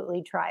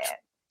absolutely try it.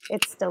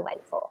 It's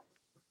delightful.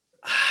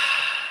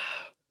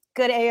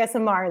 Good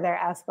ASMR there,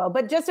 Espo.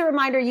 But just a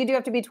reminder, you do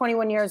have to be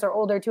 21 years or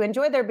older to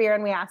enjoy their beer,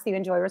 and we ask you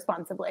enjoy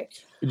responsibly.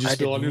 I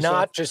did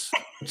not just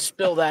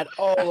spill that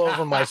all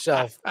over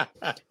myself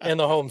in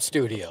the home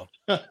studio.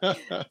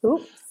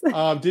 Oops.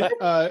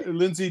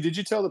 Lindsay, did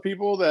you tell the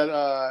people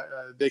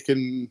that they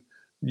can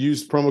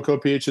use promo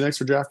code PHNX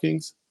for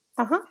DraftKings?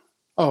 Uh-huh.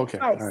 Oh, okay.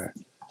 Twice. All right.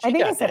 I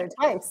think I said it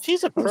twice.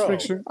 She's a pro.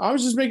 I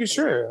was just making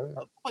sure.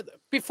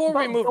 Before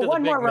we move to the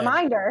one big more man.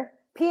 reminder,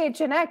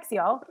 PHNX,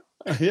 y'all.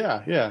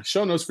 Yeah.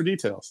 Show notes for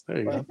details. There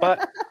you go.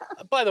 But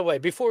by the way,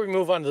 before we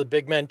move on to the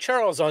big men,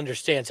 Charles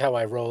understands how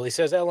I roll. He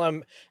says,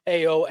 LMAO,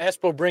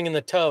 Espo bringing the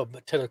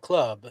tub to the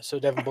club so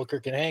Devin Booker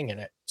can hang in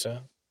it. So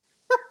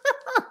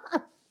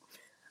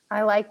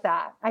I like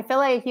that. I feel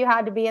like you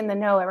had to be in the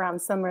know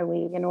around Summer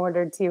League in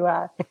order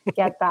to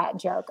get that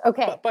joke.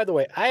 Okay. But by the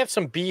way, I have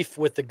some beef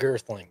with the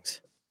Girthlings.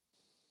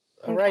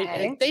 All Okay.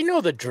 right. They know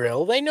the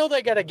drill. They know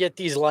they got to get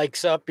these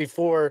likes up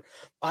before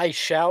I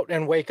shout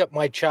and wake up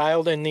my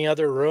child in the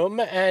other room.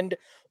 And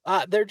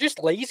they're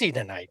just lazy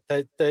tonight.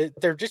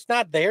 They're just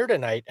not there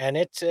tonight. And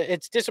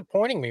it's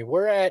disappointing me.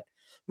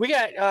 We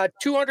got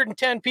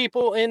 210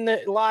 people in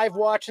the live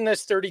watching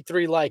this,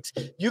 33 likes.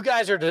 You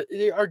guys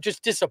are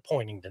just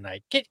disappointing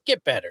tonight.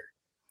 Get better.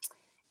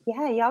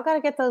 Yeah, y'all got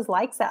to get those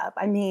likes up.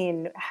 I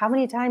mean, how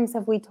many times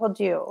have we told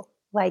you?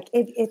 Like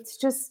it's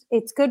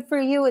good for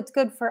you. It's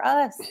good for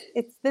us.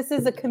 This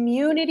is a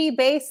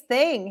community-based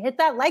thing. Hit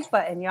that like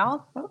button,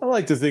 y'all. I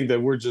like to think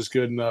that we're just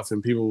good enough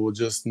and people will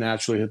just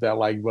naturally hit that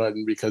like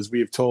button because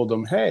we've told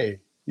them, hey,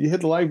 you hit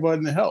the like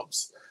button, it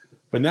helps.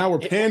 But now we're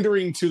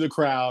pandering to the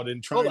crowd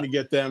and trying to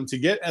get them to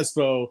get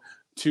Espo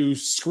to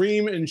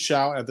scream and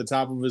shout at the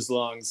top of his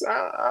lungs.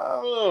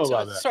 I don't know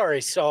about that. Sorry,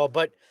 Saul,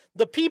 but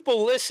the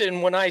people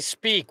listen when I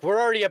speak.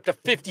 We're already up to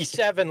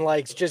 57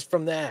 likes just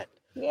from that.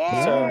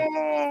 Yeah. So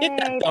hit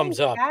that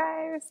thumbs up.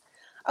 Guys.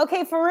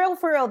 Okay, for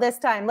real this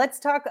time, let's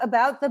talk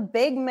about the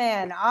big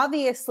man.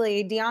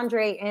 Obviously,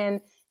 DeAndre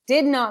Ayton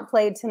did not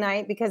play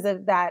tonight because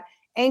of that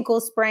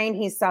ankle sprain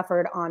he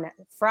suffered on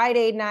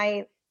Friday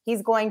night.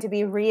 He's going to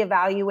be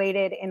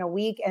reevaluated in a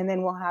week, and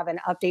then we'll have an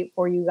update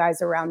for you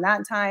guys around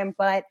that time.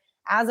 But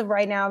as of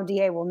right now,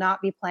 DA will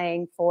not be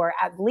playing for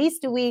at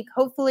least a week.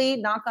 Hopefully,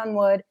 knock on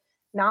wood,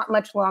 not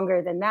much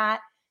longer than that.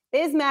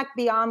 Bismack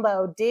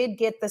Biyombo did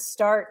get the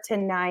start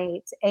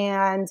tonight,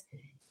 and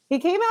he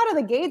came out of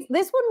the gates.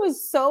 This one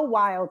was so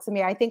wild to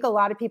me. I think a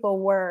lot of people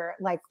were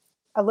like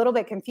a little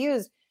bit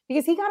confused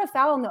because he got a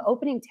foul in the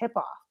opening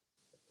tip-off.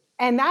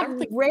 And that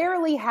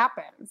rarely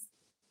happens.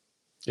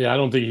 Yeah, I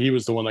don't think he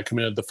was the one that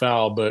committed the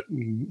foul, but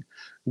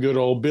good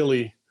old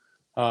Billy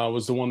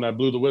was the one that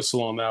blew the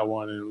whistle on that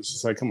one. And it was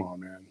just like, come on,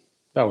 man.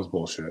 That was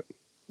bullshit.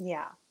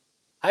 Yeah.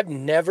 I've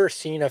never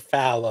seen a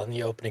foul on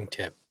the opening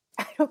tip.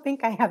 I don't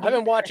think I have. I've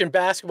been watching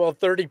basketball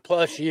 30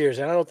 plus years,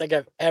 and I don't think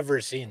I've ever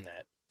seen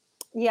that.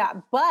 Yeah,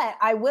 but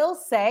I will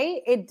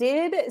say it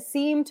did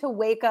seem to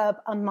wake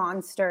up a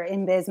monster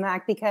in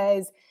Bismack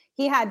because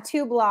he had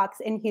 2 blocks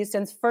in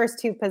Houston's first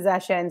 2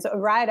 possessions.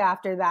 Right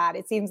after that,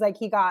 it seems like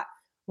he got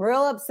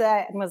real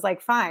upset and was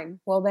like, fine,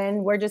 well,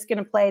 then we're just going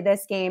to play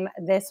this game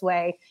this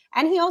way.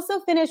 And he also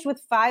finished with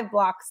 5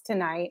 blocks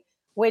tonight,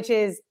 which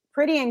is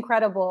pretty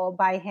incredible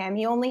by him.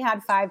 He only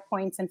had 5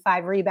 points and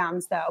 5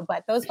 rebounds, though.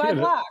 But those 5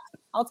 blocks,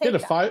 I'll take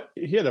them.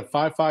 He had a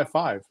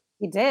 5-5-5.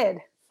 He did.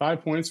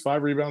 5 points,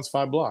 5 rebounds,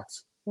 5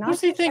 blocks. Who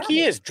does he think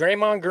he is?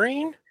 Draymond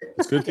Green?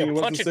 It's a good thing he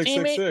wasn't Punch a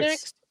teammate 6'6".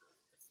 next?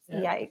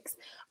 Yeah. Yikes.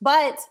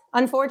 But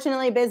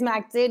unfortunately,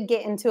 Bismack did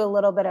get into a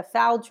little bit of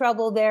foul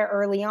trouble there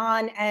early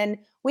on. And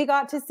we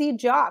got to see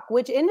Jock,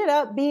 which ended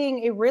up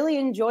being a really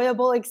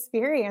enjoyable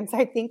experience,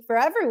 I think, for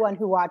everyone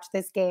who watched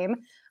this game.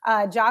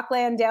 Jock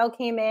Landale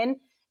came in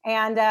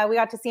and we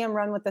got to see him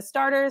run with the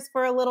starters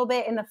for a little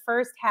bit. In the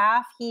first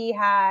half, he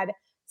had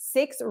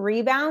 6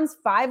 rebounds.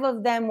 5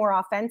 of them were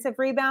offensive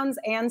rebounds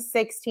and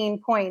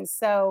 16 points.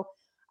 So,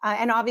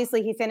 and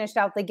obviously he finished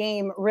out the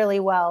game really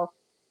well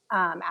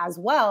as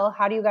well.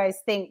 How do you guys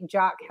think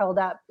Jock held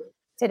up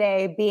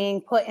today,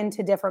 being put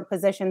into different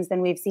positions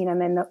than we've seen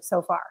him in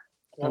so far?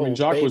 I mean,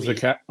 Jock was the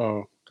cat.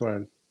 Oh, go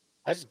ahead.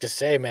 I was just to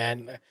say,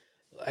 man,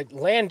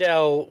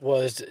 Landale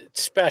was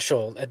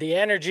special. The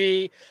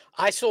energy.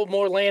 I sold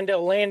more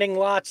Landale landing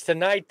lots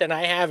tonight than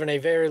I have in a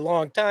very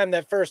long time.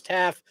 That first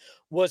half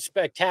was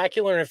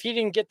spectacular. And if he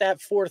didn't get that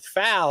 4th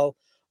foul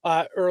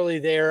early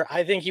there,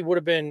 I think he would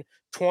have been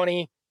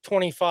 20,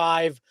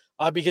 25,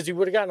 because he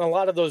would have gotten a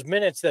lot of those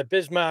minutes that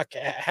Bismack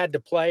had to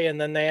play, and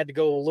then they had to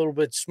go a little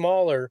bit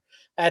smaller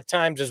at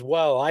times as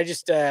well. I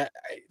just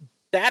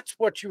that's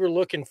what you were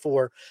looking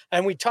for.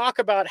 And we talk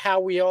about how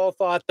we all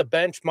thought the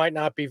bench might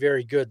not be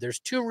very good. There's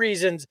 2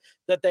 reasons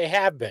that they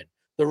have been.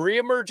 The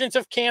reemergence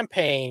of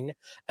campaign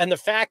and the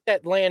fact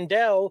that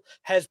Landale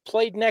has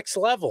played next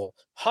level,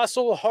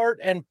 hustle,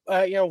 heart, and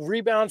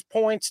rebounds,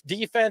 points,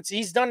 defense.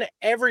 He's done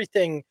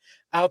everything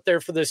out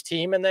there for this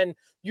team. And then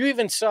you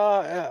even saw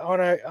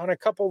on a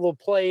couple of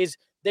plays,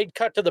 they'd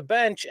cut to the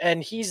bench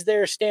and he's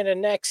there standing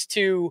next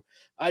to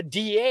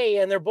DA,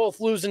 and they're both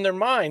losing their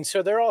minds.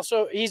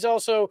 So he's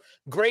also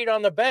great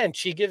on the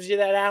bench. He gives you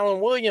that Allen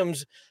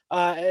Williams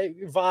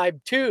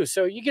vibe too.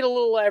 So you get a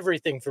little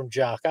everything from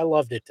Jock. I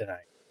loved it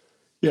tonight.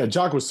 Yeah,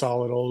 Jock was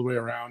solid all the way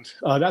around.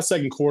 That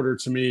second quarter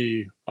to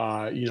me,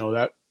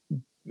 that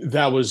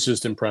was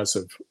just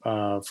impressive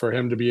for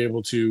him to be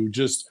able to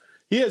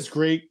he has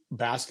great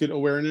basket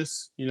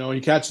awareness.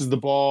 He catches the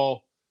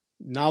ball,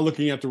 not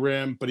looking at the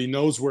rim, but he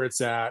knows where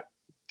it's at,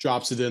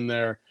 drops it in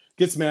there,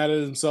 gets mad at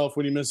himself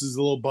when he misses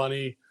a little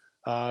bunny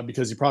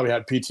because he probably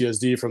had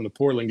PTSD from the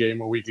Portland game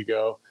a week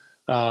ago.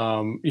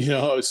 So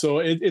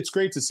it's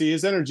great to see.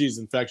 His energy is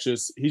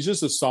infectious. He's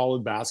just a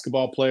solid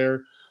basketball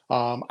player.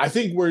 I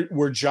think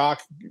where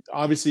Jock,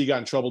 obviously he got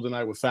in trouble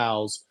tonight with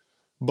fouls,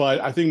 but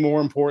I think more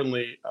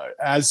importantly,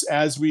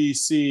 as we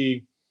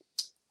see,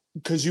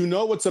 because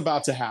what's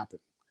about to happen.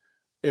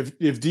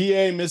 If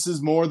DA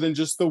misses more than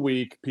just the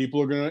week,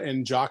 people are going to,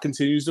 and Jock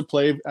continues to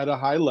play at a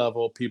high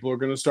level, people are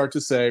going to start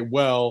to say,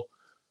 well,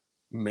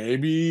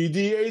 maybe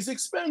DA's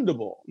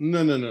expendable.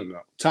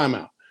 No. Time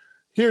out.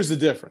 Here's the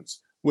difference.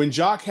 When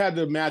Jock had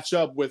to match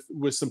up with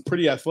some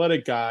pretty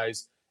athletic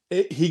guys,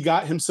 he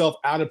got himself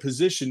out of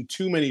position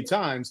too many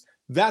times.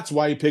 That's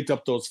why he picked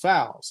up those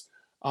fouls.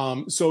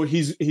 So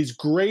he's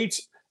great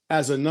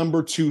as a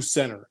number 2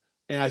 center.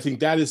 And I think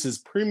that is his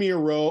premier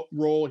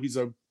role. He's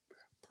a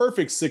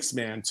perfect 6th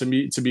man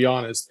to be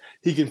honest.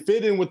 He can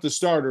fit in with the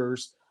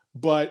starters,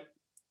 but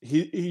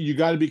you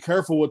got to be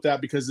careful with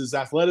that because his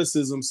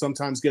athleticism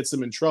sometimes gets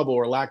him in trouble,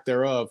 or lack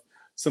thereof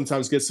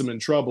sometimes gets him in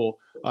trouble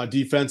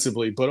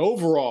defensively. But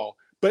overall,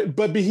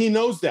 but he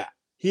knows that.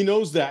 He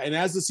knows that. And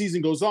as the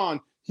season goes on,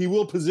 he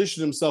will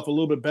position himself a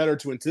little bit better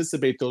to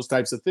anticipate those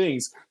types of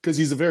things because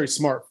he's a very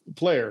smart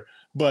player.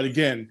 But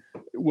again,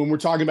 when we're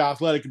talking about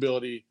athletic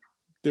ability,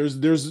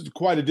 there's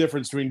quite a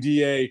difference between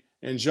DA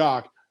and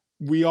Jock.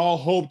 We all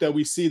hope that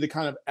we see the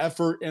kind of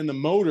effort and the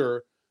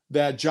motor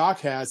that Jock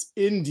has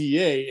in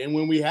DA. And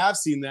when we have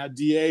seen that,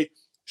 DA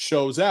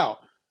shows out.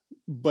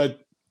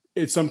 but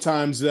it's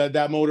sometimes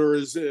that motor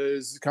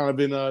is kind of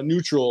in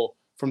neutral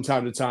from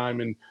time to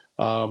time, and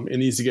it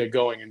needs to get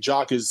going. And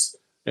Jock is,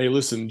 hey,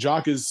 listen,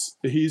 Jock is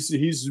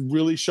he's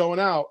really showing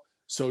out.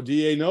 So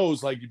DA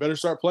knows, like, you better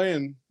start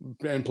playing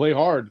and play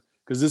hard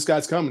because this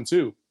guy's coming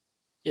too.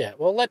 Yeah,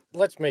 well,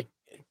 let's make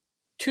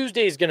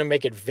Tuesday is going to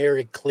make it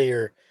very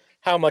clear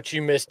how much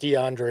you miss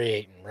DeAndre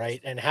Ayton,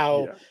 right? And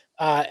how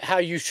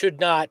you should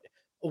not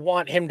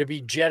want him to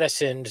be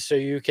jettisoned so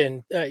you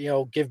can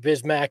give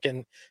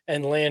Bismack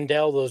and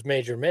Landell those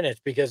major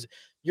minutes, because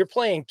you're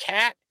playing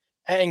Cat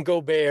and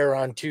Gobert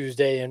on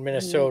Tuesday in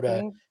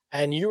Minnesota,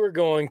 and you are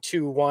going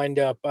to wind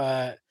up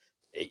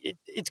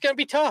it's going to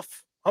be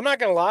tough. I'm not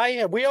going to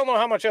lie. We all know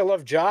how much I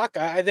love Jock.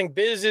 I think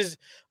Biz is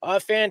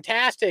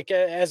fantastic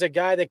as a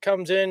guy that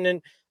comes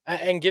in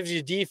and gives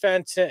you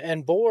defense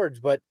and boards,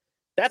 but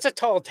that's a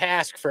tall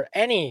task for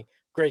any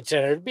great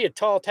center. It'd be a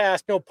tall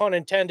task, no pun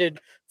intended,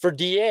 for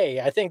DA.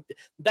 I think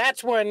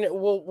that's when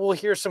we'll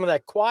hear some of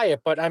that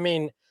quiet. But I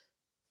mean,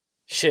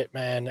 shit,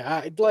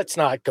 man, let's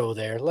not go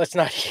there. Let's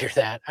not hear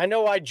that. I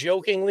know I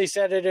jokingly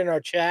said it in our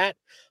chat,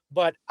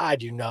 but I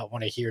do not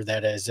want to hear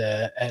that as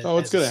it's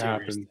going to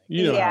happen. Thing.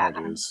 You know how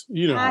it is.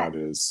 You know how it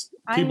is.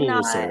 People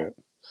will say it.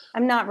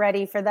 I'm not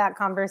ready for that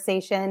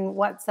conversation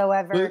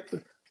whatsoever.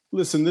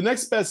 Listen, the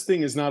next best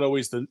thing is not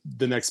always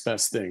the next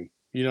best thing.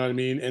 You know what I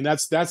mean? And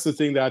that's the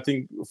thing that I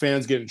think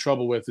fans get in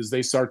trouble with, is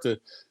they start to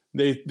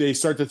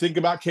think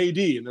about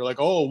KD, and they're like,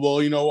 oh,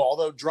 well, all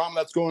the drama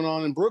that's going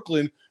on in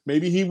Brooklyn,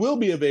 maybe he will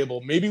be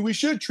available. Maybe we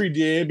should treat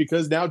DA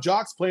because now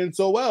Jock's playing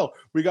so well.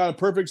 We got a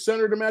perfect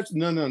center to match.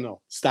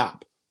 No.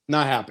 Stop.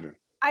 Not happening.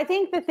 I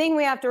think the thing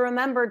we have to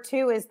remember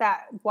too is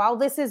that while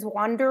this is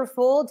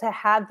wonderful to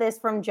have this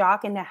from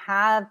Jock, and to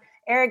have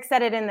Eric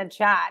said it in the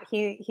chat,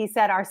 he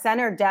said our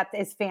center depth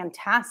is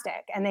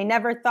fantastic, and they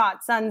never thought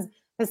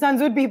the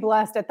Suns would be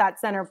blessed at that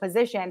center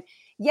position.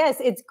 Yes,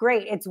 it's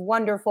great. It's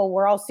wonderful.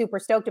 We're all super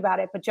stoked about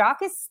it. But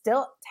Jock is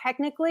still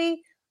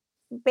technically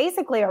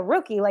basically a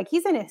rookie. Like,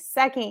 he's in his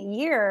second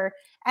year,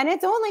 and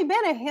it's only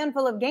been a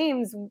handful of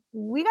games.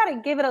 We got to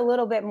give it a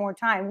little bit more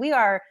time. We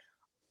are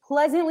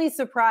pleasantly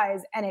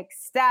surprised and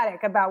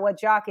ecstatic about what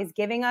Jock is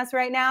giving us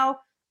right now,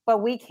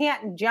 but we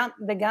can't jump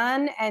the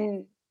gun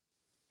and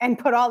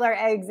put all our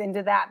eggs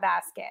into that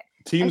basket.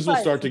 Teams will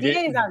start to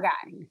DA's our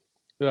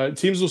guy.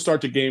 Teams will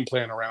start to game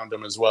plan around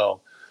him as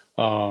well,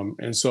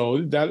 and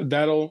so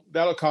that'll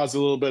cause a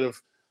little bit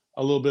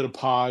of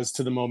pause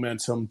to the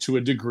momentum to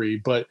a degree.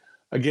 But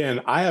again,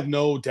 I have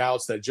no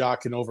doubts that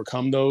Jock can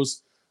overcome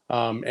those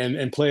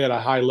and play at a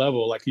high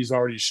level, like he's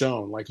already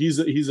shown. Like, he's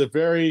a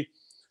very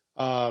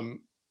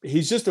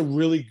he's just a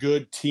really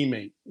good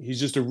teammate. He's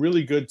just a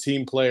really good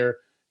team player.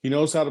 He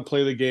knows how to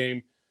play the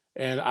game,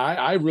 and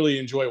I really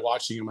enjoy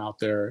watching him out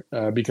there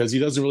because he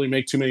doesn't really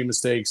make too many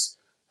mistakes.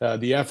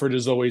 The effort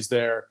is always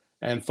there,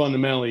 and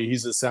fundamentally,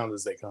 he's as sound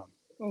as they come.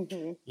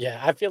 Mm-hmm.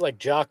 Yeah, I feel like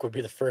Jock would be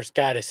the first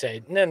guy to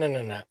say,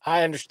 no.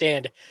 I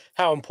understand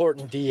how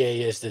important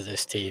DA is to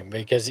this team,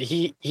 because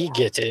he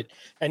gets it,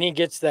 and he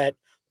gets that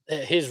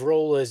his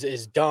role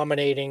is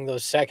dominating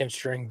those second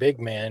string big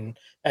men,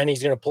 and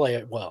he's going to play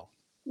it well.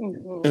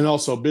 Mm-hmm. And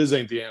also, Biz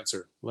ain't the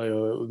answer. Like,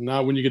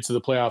 not when you get to the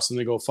playoffs and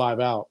they go 5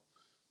 out.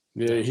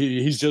 Yeah,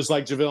 he's just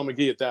like JaVale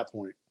McGee at that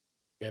point.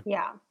 Yep.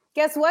 Yeah.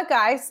 Guess what,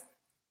 guys?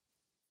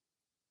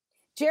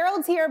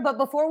 Gerald's here, but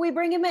before we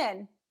bring him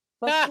in,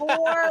 Damn,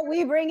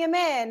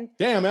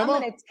 Emma. I'm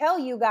going to tell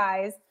you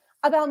guys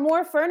about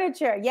more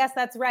furniture. Yes,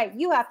 that's right.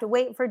 You have to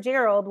wait for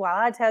Gerald while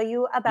I tell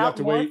you about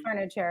more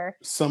furniture.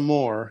 Some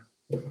more.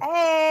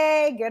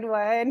 Hey, good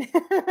one.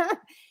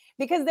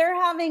 Because they're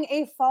having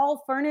a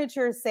fall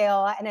furniture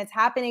sale, and it's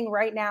happening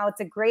right now.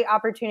 It's a great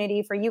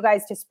opportunity for you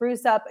guys to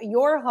spruce up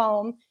your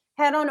home.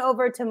 Head on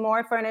over to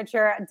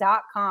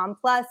morefurniture.com.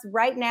 Plus,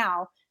 right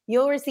now,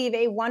 you'll receive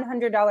a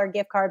 $100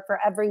 gift card for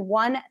every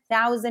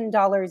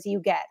 $1,000 you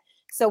get.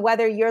 So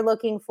whether you're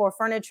looking for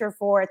furniture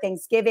for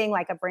Thanksgiving,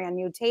 like a brand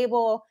new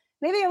table,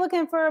 maybe you're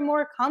looking for a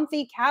more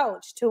comfy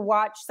couch to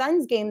watch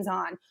Suns games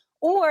on,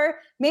 or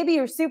maybe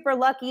you're super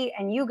lucky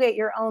and you get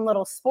your own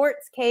little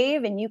sports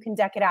cave and you can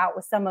deck it out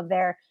with some of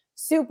their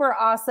super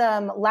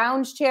awesome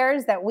lounge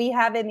chairs that we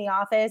have in the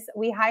office.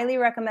 We highly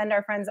recommend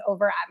our friends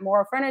over at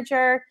More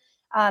Furniture.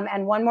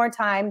 And one more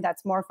time,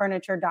 that's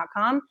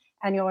morefurniture.com,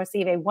 and you'll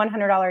receive a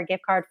 $100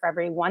 gift card for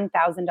every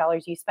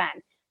 $1,000 you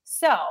spend.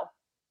 So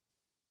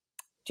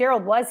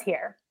Gerald was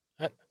here.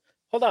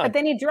 Hold on. But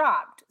then he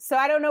dropped. So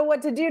I don't know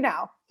what to do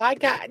now.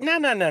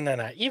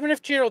 No. Even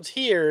if Gerald's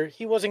here,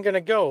 he wasn't going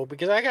to go,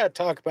 because I got to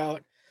talk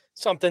about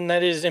something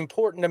that is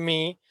important to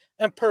me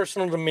and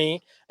personal to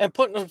me and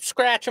putting a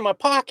scratch in my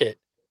pocket.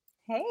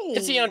 Hey.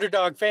 It's the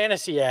Underdog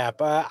Fantasy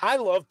app. I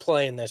love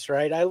playing this,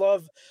 right? I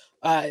love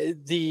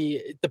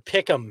the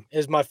pick'em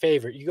is my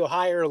favorite. You go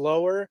higher or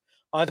lower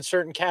on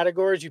certain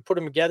categories. You put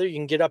them together, you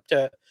can get up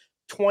to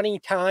 20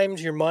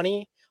 times your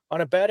money on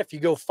a bet if you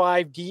go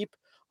 5 deep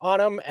on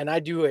them. And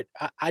I do it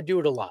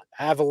a lot.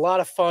 I have a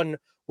lot of fun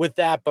with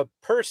that. But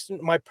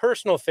my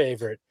personal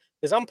favorite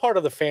is I'm part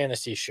of the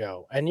fantasy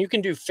show, and you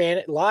can do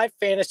live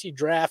fantasy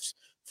drafts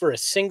for a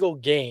single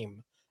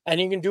game and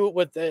you can do it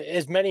with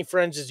as many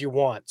friends as you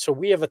want. So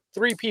we have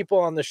 3 people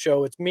on the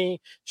show. It's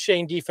me,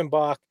 Shane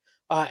Diefenbach,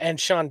 and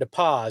Sean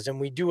DePaz, and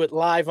we do it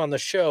live on the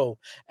show.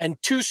 And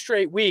 2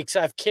 straight weeks,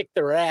 I've kicked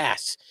their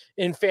ass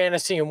in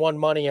fantasy and won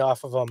money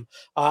off of them,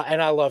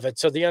 and I love it.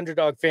 So the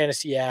Underdog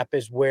Fantasy app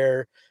is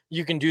where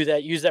you can do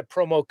that. Use that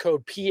promo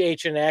code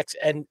PHNX,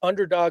 and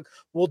Underdog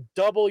will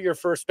double your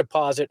first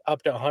deposit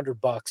up to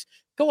 $100.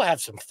 Go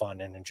have some fun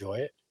and enjoy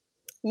it.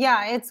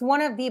 Yeah, it's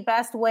one of the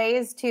best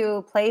ways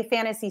to play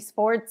fantasy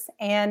sports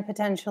and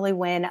potentially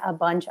win a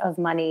bunch of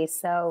money.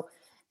 So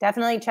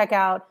definitely check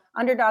out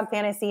Underdog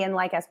Fantasy. And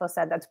like Espo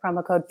said, that's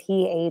promo code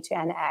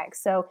PHNX.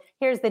 So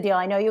here's the deal.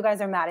 I know you guys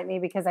are mad at me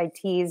because I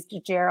teased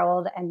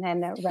Gerald and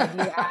then read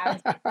you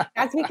ads.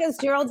 That's because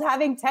Gerald's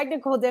having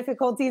technical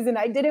difficulties and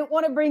I didn't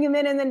want to bring him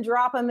in and then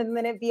drop him and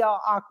then it'd be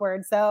all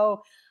awkward.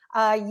 So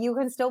you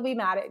can still be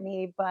mad at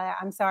me, but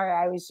I'm sorry.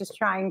 I was just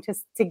trying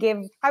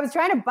I was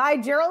trying to buy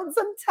Gerald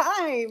some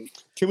time.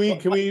 Can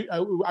we,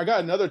 I got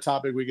another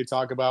topic we could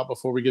talk about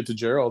before we get to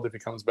Gerald if he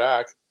comes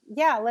back.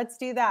 Yeah, let's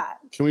do that.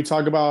 Can we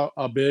talk about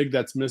a big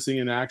that's missing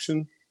in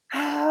action?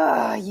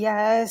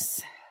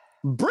 Yes.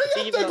 Bring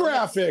up the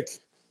graphic.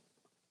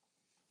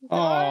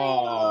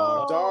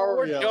 Dario.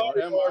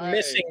 Dario.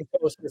 Missing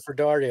poster for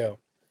Dario.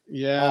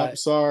 Yeah,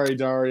 sorry,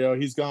 Dario.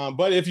 He's gone.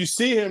 But if you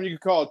see him, you can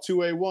call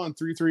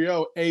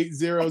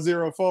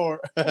 281-330-8004.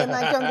 And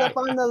that comes up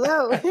on the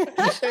low.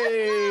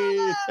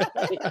 Hey.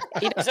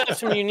 He does have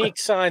some unique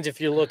signs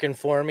if you're looking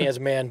for him. He has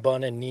a man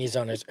bun and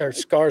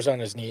scars on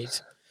his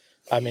knees.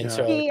 I mean,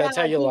 so that's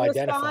how you'll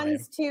identify him. He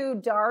responds to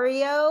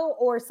Dario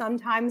or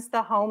sometimes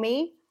the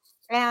homie.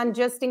 And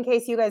just in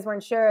case you guys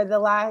weren't sure,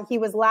 he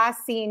was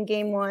last seen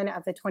game 1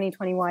 of the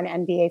 2021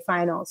 NBA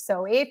Finals.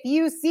 So if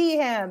you see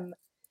him,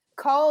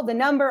 call the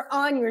number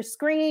on your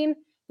screen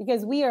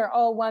because we are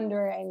all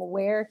wondering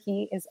where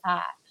he is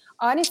at.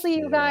 Honestly,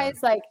 you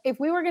guys, like if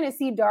we were going to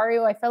see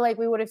Dario, I felt like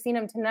we would have seen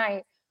him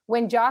tonight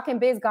when Jock and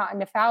Biz got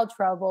into foul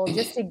trouble,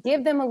 just to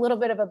give them a little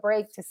bit of a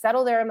break to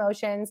settle their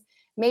emotions,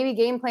 maybe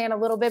game plan a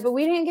little bit, but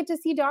we didn't get to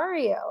see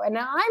Dario. And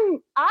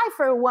I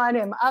for one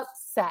am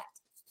upset.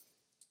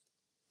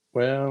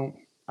 Well,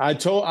 I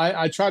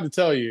tried to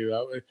tell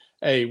you,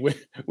 hey,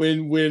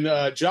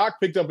 when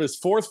Jock picked up his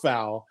 4th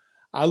foul,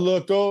 I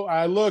looked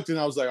and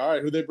I was like, all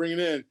right, who they bringing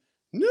in?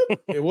 Nope,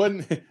 it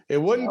wasn't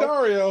nope.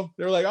 Dario.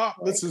 They were like, oh,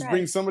 let's just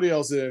bring somebody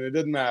else in. It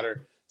didn't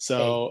matter.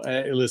 So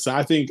listen,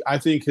 I think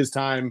his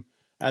time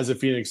as a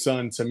Phoenix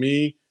Sun to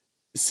me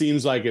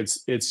seems like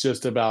it's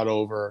just about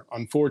over,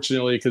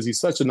 unfortunately, because he's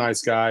such a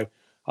nice guy.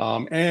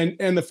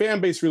 And the fan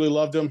base really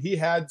loved him. He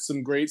had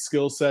some great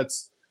skill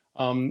sets,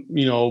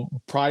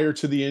 prior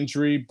to the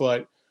injury,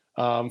 but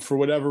for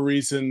whatever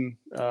reason,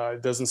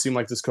 it doesn't seem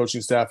like this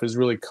coaching staff is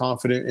really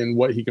confident in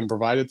what he can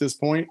provide at this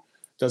point.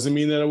 Doesn't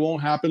mean that it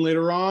won't happen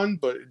later on,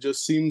 but it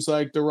just seems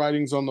like the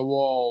writing's on the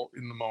wall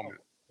in the moment.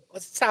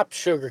 Let's stop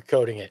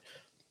sugarcoating it.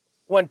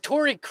 When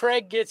Torrey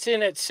Craig gets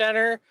in at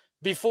center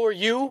before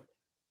you,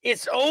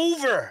 it's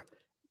over.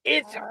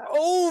 It's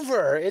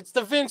over. It's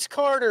the Vince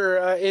Carter,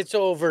 it's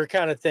over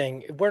kind of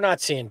thing. We're not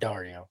seeing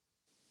Dario.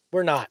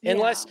 We're not,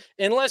 unless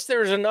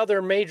there's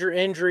another major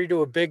injury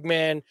to a big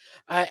man,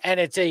 and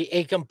it's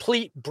a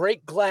complete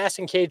break glass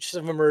in case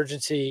of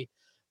emergency.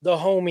 The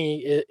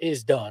homie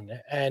is done,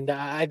 and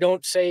I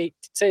don't say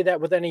that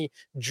with any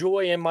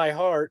joy in my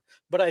heart,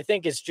 but I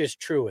think it's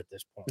just true at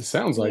this point. It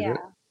sounds like it.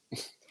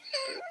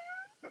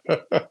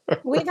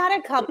 We've had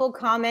a couple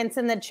comments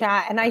in the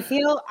chat, and I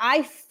feel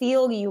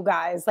you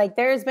guys. Like,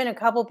 there's been a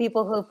couple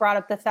people who have brought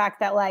up the fact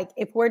that, like,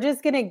 if we're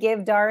just gonna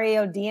give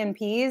Dario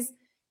DNPs,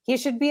 he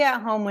should be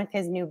at home with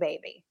his new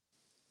baby.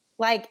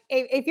 Like,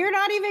 if you're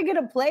not even going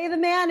to play the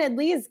man, at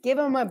least give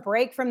him a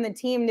break from the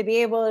team to be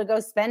able to go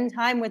spend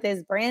time with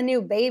his brand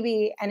new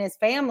baby and his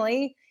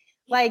family.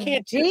 Like,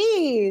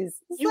 geez.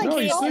 It's like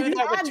he's with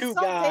 2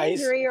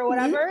 guys. Injury or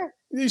whatever.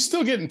 He's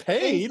still getting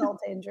paid. Insult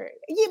injury.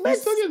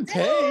 He's still getting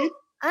paid.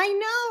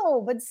 I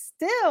know, but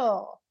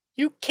still.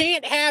 You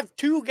can't have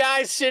 2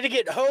 guys sitting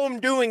at home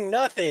doing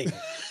nothing.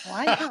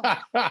 Why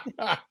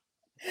not?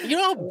 You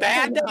know how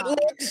bad that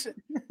looks?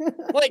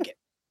 Like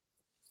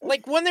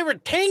when they were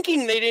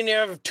tanking, they didn't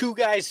have 2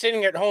 guys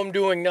sitting at home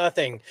doing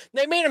nothing.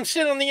 They made them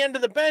sit on the end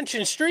of the bench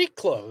in street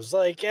clothes.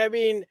 Like, I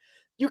mean,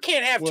 you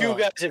can't have 2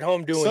 guys at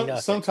home doing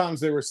nothing. Sometimes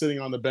they were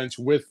sitting on the bench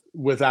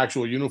with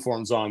actual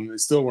uniforms on. They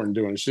still weren't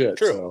doing shit.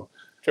 True. So.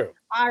 True.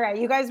 All right,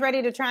 you guys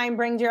ready to try and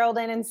bring Gerald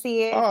in and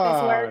see if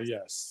this works?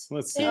 Yes.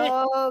 Let's see.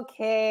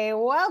 Okay,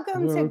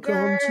 welcome to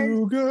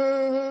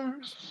GERD.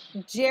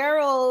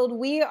 Gerald,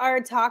 we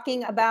are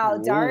talking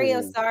about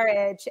Dario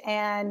Saric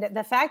and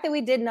the fact that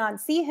we did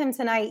not see him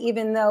tonight,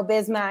 even though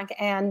Bismack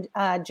and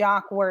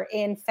Jock were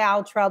in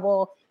foul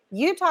trouble.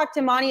 You talked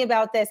to Monty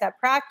about this at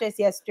practice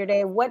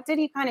yesterday. What did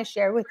he kind of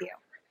share with you?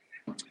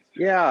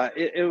 Yeah,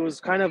 it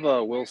was kind of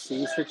a we'll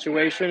see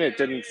situation. It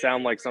didn't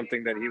sound like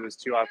something that he was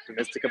too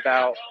optimistic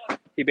about.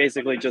 He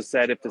basically just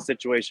said if the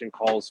situation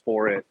calls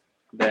for it,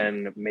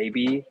 then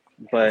maybe.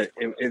 But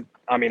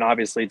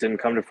obviously it didn't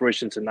come to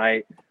fruition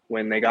tonight.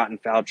 When they got in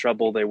foul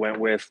trouble, they went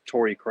with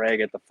Torrey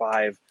Craig at the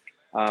 5.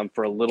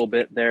 for a little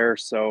bit there.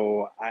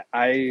 So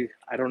I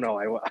don't know.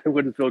 I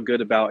wouldn't feel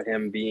good about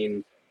him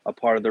being a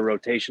part of the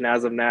rotation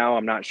as of now.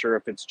 I'm not sure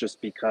if it's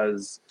just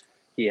because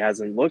he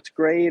hasn't looked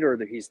great or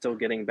that he's still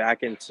getting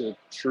back into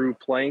true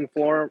playing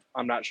form.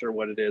 I'm not sure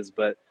what it is,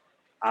 but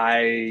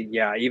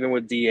even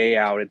with DA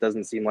out, it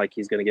doesn't seem like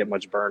he's going to get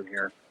much burn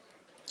here.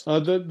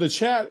 The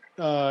chat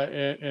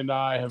and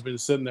I have been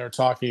sitting there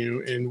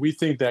talking, and we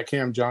think that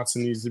Cam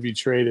Johnson needs to be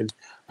traded.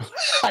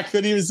 I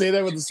couldn't even say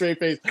that with a straight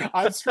face.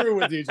 I'm screwing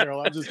with you,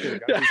 Gerald. I'm just kidding.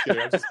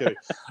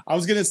 I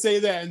was gonna say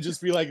that and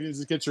just be like,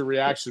 just get your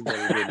reaction, but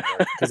it didn't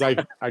work because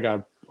I got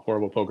a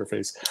horrible poker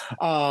face.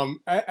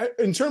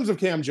 In terms of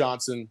Cam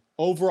Johnson,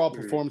 overall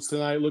performance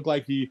tonight looked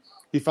like he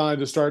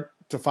finally start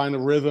to find a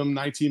rhythm.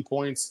 19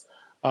 points.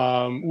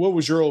 What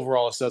was your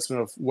overall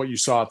assessment of what you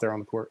saw out there on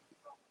the court?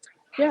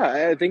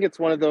 Yeah, I think it's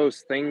one of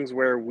those things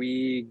where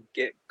we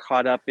get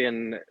caught up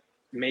in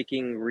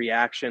making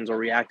reactions or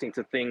reacting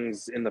to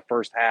things in the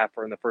first half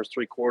or in the first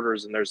three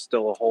quarters, and there's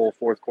still a whole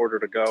fourth quarter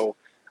to go.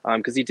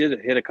 Because he did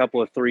hit a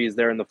couple of threes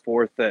there in the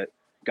fourth that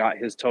got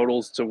his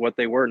totals to what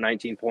they were,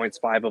 19 points,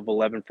 5 of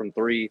 11 from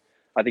three.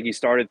 I think he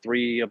started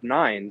 3 of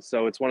 9.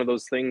 So it's one of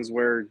those things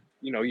where,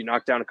 you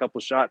knock down a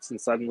couple shots and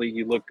suddenly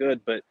you look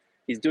good. But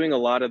he's doing a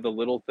lot of the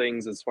little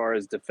things as far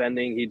as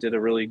defending. He did a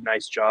really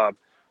nice job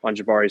on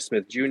Jabari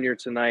Smith Jr.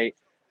 tonight.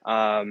 He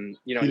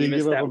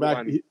missed that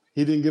one.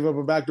 He didn't give up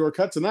a backdoor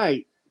cut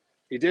tonight.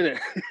 He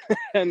didn't.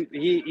 And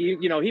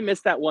he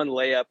missed that one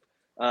layup,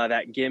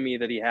 that gimme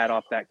that he had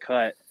off that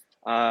cut.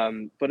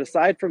 But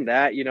aside from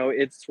that,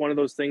 it's one of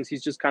those things.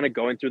 He's just kind of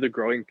going through the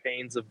growing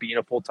pains of being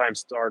a full-time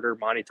starter.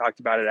 Monty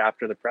talked about it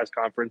after the press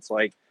conference.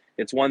 Like,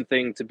 it's one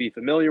thing to be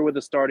familiar with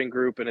the starting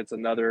group, and it's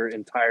another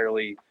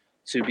entirely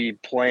to be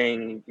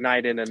playing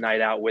night in and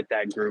night out with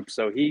that group.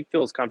 So he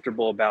feels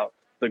comfortable about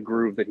the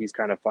groove that he's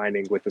kind of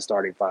finding with the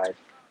starting five.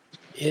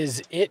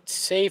 Is it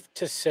safe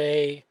to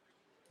say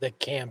the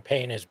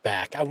campaign is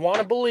back? I want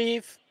to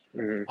believe.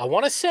 Mm-hmm. I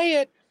want to say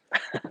it.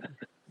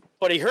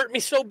 But he hurt me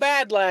so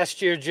bad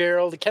last year,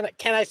 Gerald.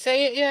 Can I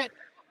say it yet?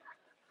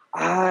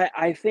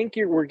 I think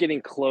we're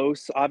getting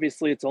close.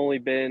 Obviously, it's only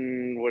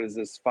been,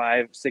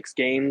 6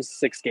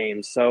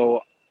 games.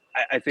 So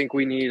I think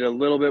we need a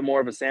little bit more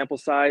of a sample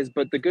size.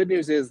 But the good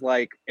news is,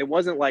 it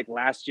wasn't like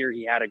last year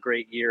he had a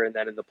great year and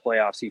then in the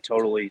playoffs he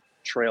totally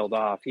trailed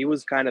off. He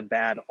was kind of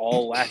bad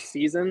all last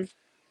season.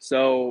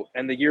 So,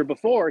 and the year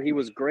before he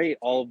was great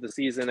all of the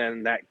season,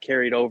 and that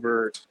carried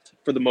over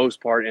for the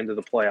most part into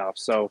the playoffs.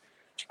 So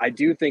I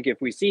do think if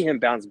we see him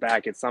bounce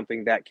back, it's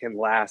something that can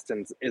last,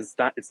 and it's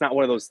not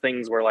one of those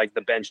things where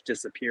the bench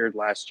disappeared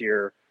last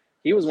year.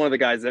 He was one of the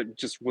guys that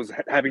just was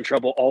having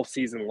trouble all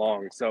season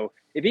long. So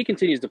if he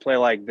continues to play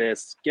like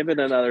this, give it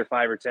another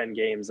 5 or 10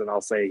 games, and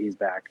I'll say he's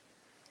back.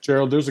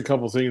 Gerald, there's a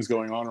couple things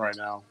going on right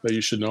now that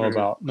you should know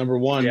about. Number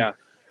one,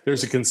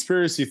 there's a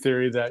conspiracy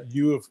theory that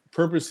you have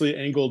purposely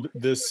angled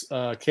this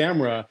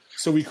camera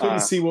so we couldn't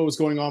see what was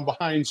going on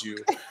behind you.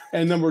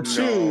 And number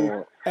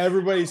two,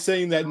 everybody's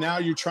saying that now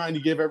you're trying to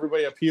give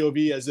everybody a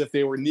POV as if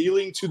they were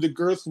kneeling to the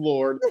Girth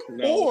Lord,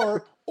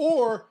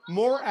 or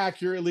more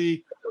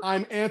accurately,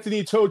 I'm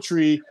Anthony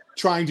Totri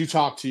trying to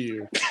talk to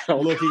you,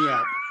 looking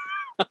up.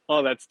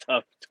 Oh, that's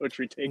tough.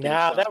 Totri taking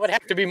Now that would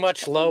have to be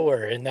much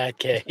lower in that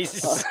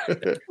case.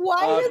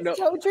 Why does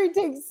Totri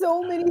take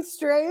so many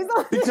strays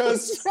on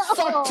Because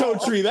fuck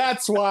Totri.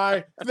 That's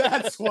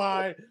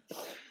why.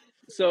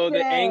 So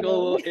the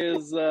angle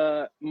is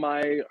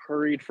my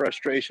hurried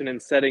frustration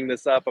in setting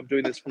this up. I'm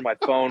doing this from my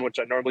phone, which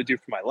I normally do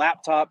from my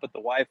laptop, but the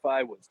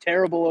Wi-Fi was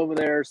terrible over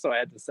there, so I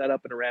had to set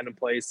up in a random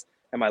place,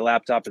 and my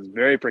laptop is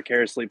very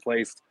precariously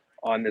placed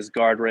on this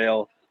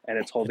guardrail, and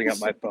it's holding up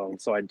my phone,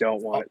 so I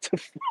don't want it to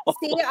fall.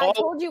 See, I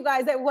told you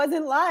guys I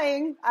wasn't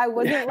lying. I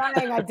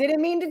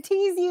didn't mean to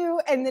tease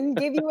you and then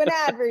give you an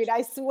ad read,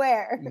 I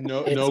swear.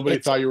 Nobody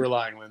thought you were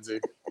lying,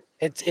 Lindsay.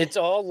 It's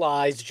all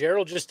lies.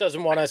 Gerald just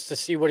doesn't want us to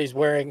see what he's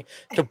wearing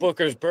to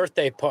Booker's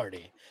birthday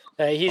party.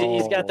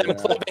 He's got them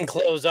clubbing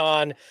clothes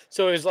on,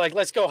 so he's like,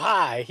 let's go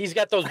high. He's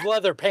got those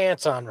leather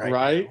pants on right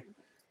now.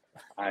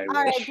 All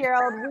right,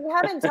 Gerald, we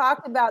haven't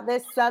talked about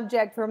this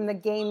subject from the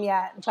game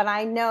yet, but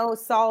I know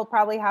Saul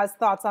probably has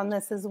thoughts on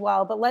this as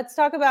well. But let's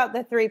talk about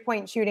the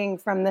three-point shooting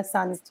from the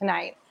Suns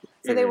tonight.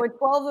 So they were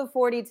 12 of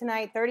 40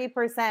 tonight,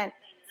 30%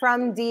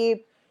 from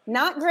deep.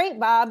 Not great,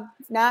 Bob.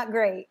 Not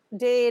great.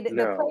 Did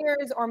the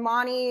players or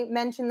Monty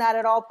mention that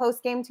at all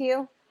post-game to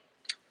you?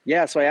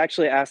 Yeah, so I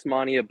actually asked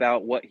Monty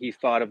about what he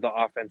thought of the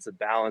offensive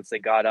balance. They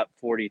got up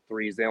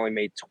 43s. They only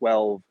made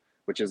 12,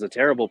 which is a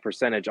terrible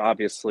percentage,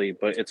 obviously.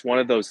 But it's one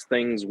of those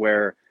things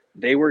where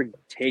they were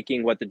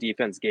taking what the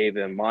defense gave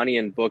them. Monty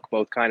and Book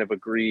both kind of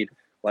agreed.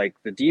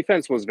 The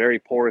defense was very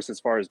porous as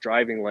far as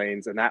driving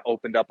lanes, and that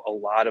opened up a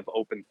lot of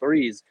open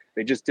threes.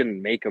 They just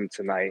didn't make them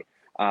tonight.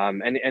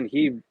 And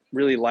he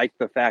really liked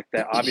the fact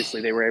that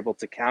obviously they were able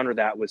to counter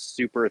that with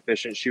super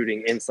efficient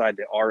shooting inside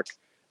the arc.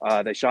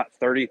 They shot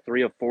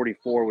 33 of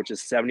 44, which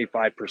is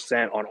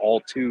 75% on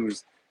all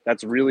twos.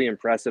 That's really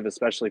impressive,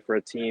 especially for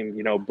a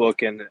team,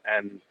 Book and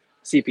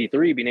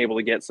CP3 being able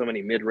to get so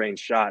many mid-range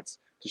shots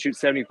to shoot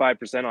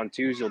 75% on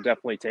twos, you'll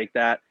definitely take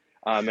that.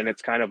 And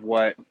it's kind of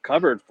what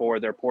covered for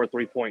their poor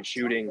 3-point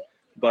shooting.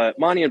 But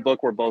Monty and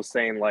Book were both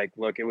saying, like,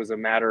 look, it was a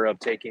matter of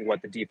taking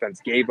what the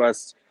defense gave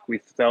us. We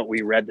felt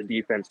we read the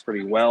defense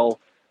pretty well.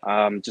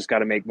 Just got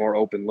to make more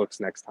open looks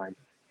next time.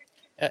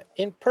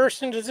 In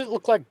person, does it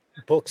look like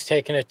Book's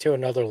taking it to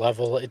another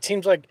level? It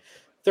seems like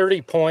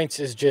 30 points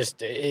is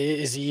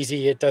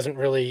easy. It doesn't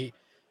really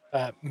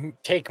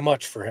take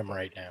much for him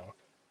right now.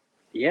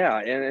 Yeah,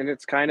 and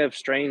it's kind of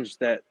strange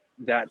that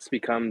that's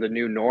become the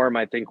new norm.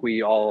 I think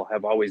we all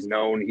have always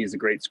known he's a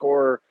great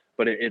scorer,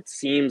 but it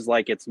seems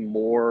like it's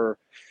more,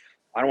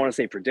 I don't want to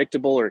say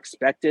predictable or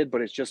expected,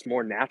 but it's just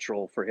more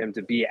natural for him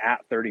to be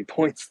at 30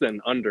 points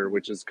than under,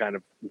 which is kind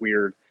of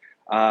weird.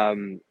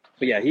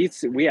 But yeah,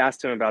 we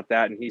asked him about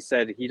that, and he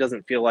said he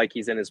doesn't feel like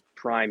he's in his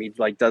prime. He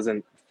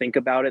doesn't think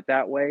about it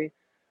that way.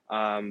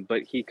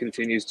 But he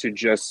continues to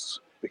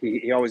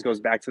he always goes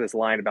back to this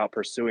line about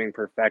pursuing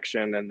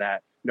perfection and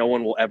that no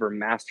one will ever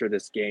master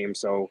this game.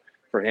 So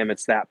for him,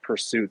 it's that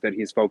pursuit that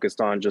he's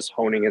focused on, just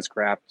honing his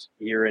craft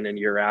year in and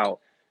year out.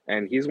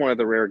 And he's one of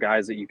the rare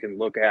guys that you can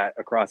look at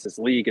across this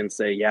league and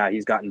say, yeah,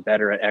 he's gotten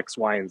better at X,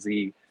 Y, and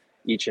Z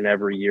each and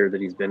every year that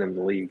he's been in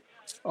the league.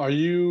 Are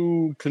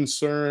you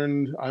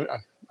concerned?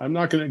 I'm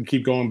not going to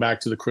keep going back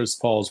to the Chris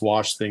Paul's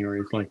wash thing or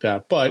anything like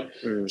that, but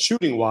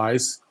shooting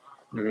wise,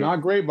 not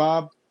great,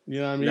 Bob.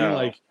 You know what I mean? No.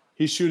 Like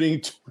he's shooting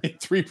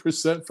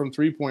 23% from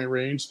 3-point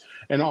range,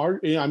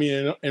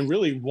 and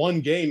really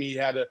one game he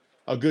had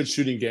a good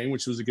shooting game,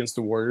 which was against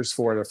the Warriors,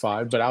 4 out of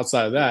 5. But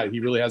outside of that, he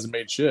really hasn't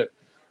made shit.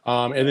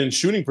 And then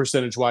shooting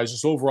percentage wise,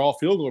 just overall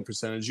field goal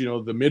percentage,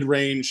 the mid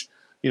range,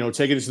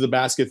 taking it to the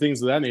basket,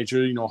 things of that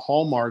nature,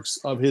 hallmarks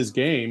of his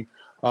game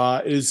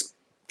is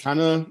kind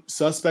of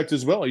suspect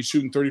as well. He's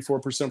shooting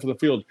 34% from the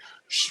field.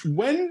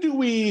 When do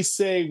we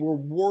say we're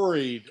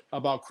worried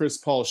about Chris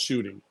Paul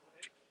shooting?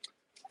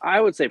 I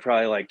would say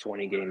probably like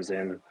 20 games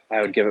in.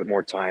 I would give it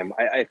more time.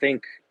 I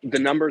think the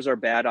numbers are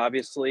bad,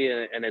 obviously,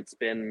 and it's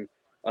been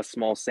a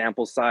small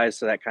sample size,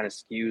 so that kind of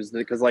skews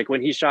because like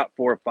when he shot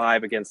 4 or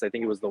 5 against, I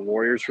think it was the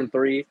Warriors from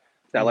 3,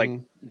 that like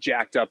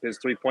jacked up his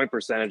 3-point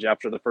percentage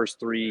after the first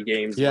 3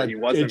 games where he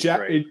wasn't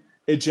great.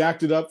 It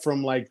jacked it up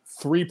from like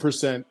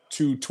 3%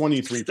 to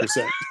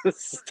 23%.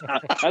 That's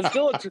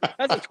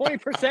a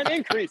 20%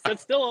 increase.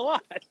 That's still a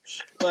lot.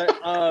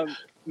 But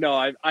no,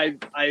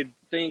 I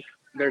think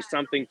there's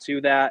something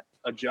to that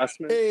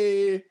adjustment.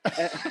 Hey.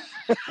 I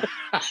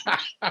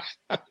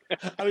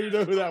don't even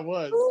know who that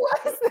was. Who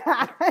was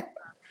that?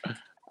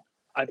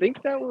 I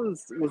think that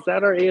was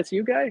that our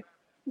ASU guy?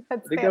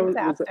 That's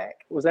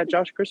fantastic. Was that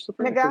Josh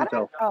Christopher?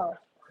 Nagata?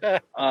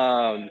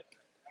 Oh.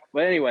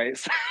 But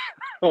anyways,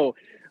 so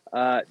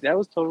that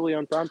was totally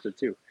unprompted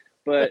too.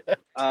 But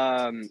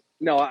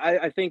no,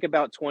 I think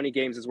about 20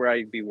 games is where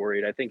I'd be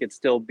worried. I think it's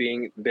still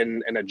been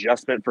an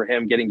adjustment for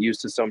him, getting used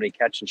to so many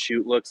catch and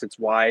shoot looks. It's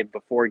why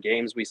before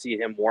games we see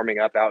him warming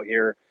up out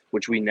here,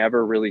 which we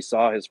never really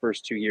saw his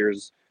first 2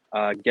 years,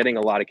 getting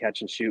a lot of catch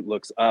and shoot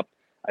looks up.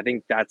 I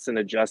think that's an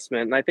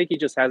adjustment. And I think he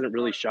just hasn't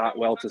really shot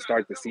well to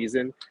start the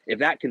season. If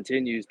that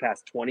continues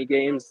past 20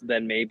 games,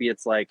 then maybe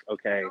it's like,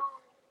 okay,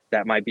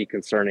 that might be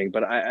concerning.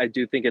 But I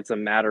do think it's a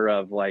matter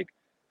of like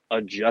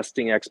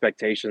adjusting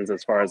expectations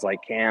as far as like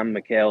Cam,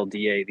 Mikal,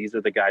 DA. These are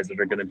the guys that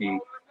are going to be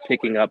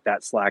picking up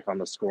that slack on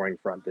the scoring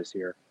front this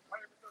year.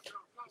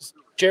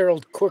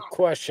 Gerald, quick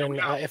question.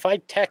 If I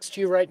text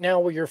you right now,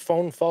 will your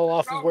phone fall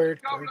off of where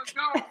it perched?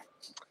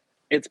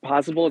 It's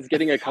possible. It's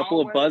getting a couple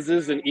of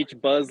buzzes, and each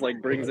buzz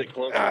like brings it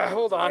closer.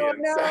 Hold on. Oh,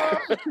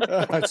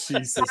 no.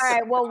 Jesus. All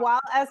right. Well, while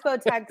Espo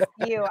texts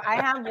you,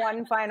 I have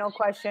one final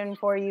question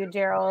for you,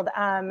 Gerald.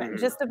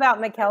 Just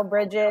about Mikal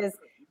Bridges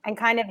and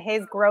kind of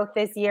his growth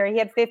this year. He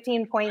had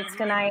 15 points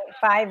tonight,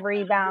 5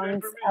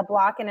 rebounds, a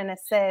block, and an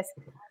assist.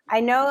 I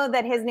know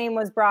that his name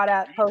was brought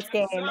up post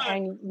game,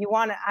 and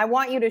I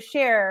want you to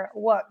share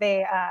what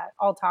they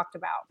all talked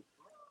about.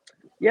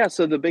 Yeah,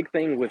 so the big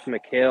thing with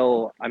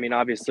Mikal, I mean,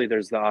 obviously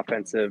there's the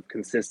offensive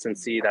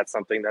consistency. That's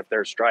something that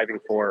they're striving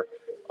for.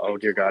 Oh,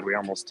 dear God, we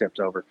almost tipped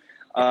over.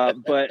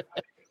 But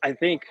I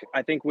think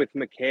with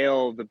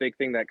Mikal, the big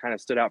thing that kind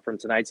of stood out from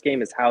tonight's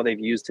game is how they've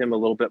used him a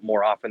little bit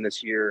more often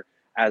this year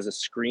as a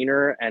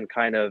screener and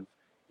kind of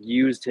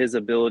used his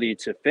ability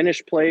to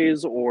finish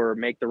plays or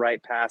make the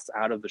right pass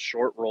out of the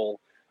short roll.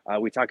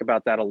 We talk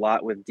about that a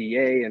lot with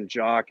DA and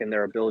Jock and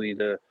their ability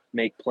to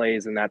make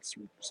plays, and that's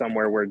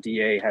somewhere where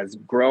DA has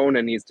grown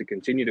and needs to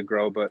continue to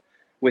grow. But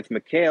with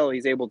Mikal,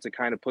 he's able to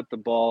kind of put the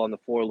ball on the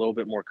floor a little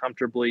bit more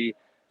comfortably,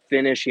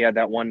 finish. He had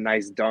that one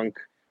nice dunk,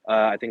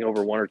 I think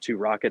over 1 or 2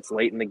 Rockets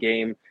late in the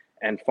game,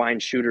 and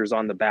find shooters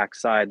on the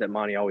backside that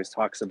Monty always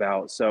talks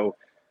about. So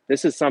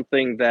this is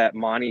something that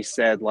Monty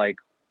said, like,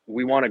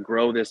 we want to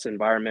grow this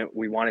environment.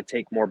 We want to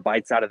take more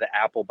bites out of the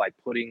apple by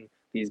putting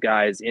these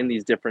guys in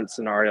these different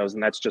scenarios.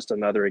 And that's just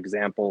another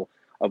example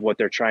of what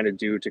they're trying to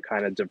do to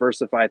kind of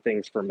diversify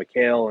things for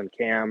Mikal and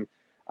Cam.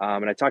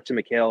 And I talked to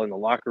Mikal in the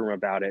locker room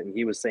about it, and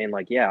he was saying,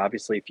 like, yeah,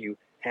 obviously if you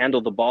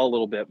handle the ball a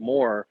little bit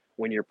more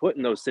when you're put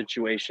in those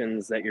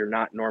situations that you're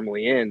not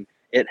normally in,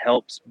 it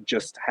helps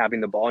just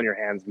having the ball in your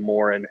hands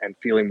more and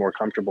feeling more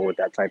comfortable with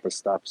that type of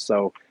stuff.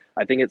 So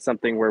I think it's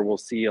something where we'll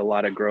see a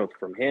lot of growth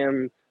from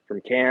him,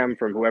 from Cam,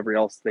 from whoever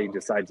else they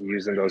decide to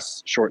use in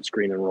those short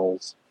screen and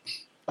rolls.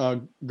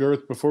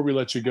 Girth, before we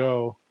let you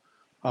go,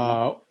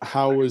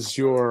 how was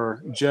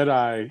your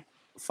Jedi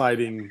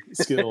fighting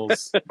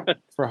skills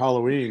for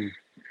Halloween?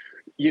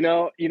 You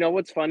know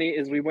what's funny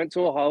is we went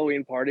to a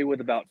Halloween party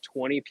with about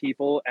 20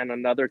 people, and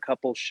another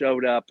couple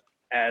showed up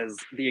as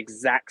the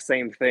exact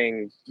same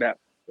thing that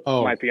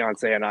my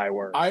fiance and I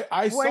were.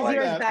 I saw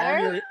that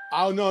on your.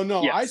 Oh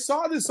no! Yes. I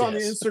saw this on the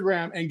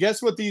Instagram, and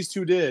guess what these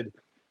two did?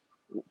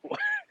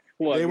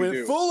 What they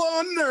went full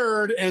on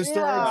nerd and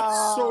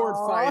started sword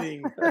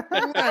fighting.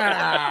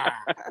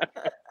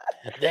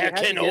 There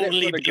can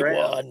only be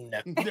one.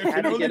 There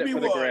can only be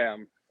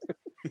one.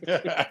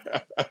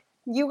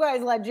 You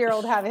guys let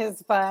Gerald have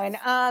his fun.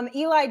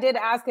 Eli did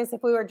ask us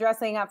if we were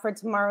dressing up for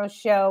tomorrow's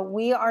show.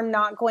 We are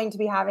not going to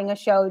be having a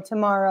show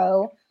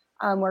tomorrow.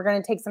 We're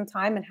going to take some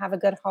time and have a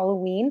good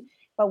Halloween,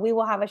 but we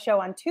will have a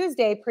show on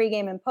Tuesday,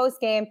 pregame and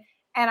postgame.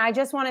 And I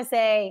just want to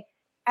say,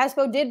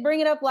 Espo did bring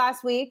it up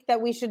last week that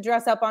we should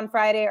dress up on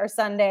Friday or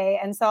Sunday,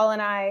 and Saul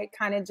and I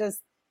kind of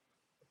just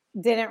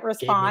didn't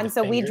respond.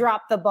 So we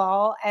dropped the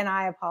ball, and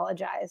I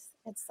apologize.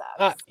 It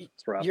sucks.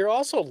 You're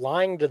also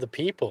lying to the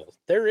people.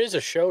 There is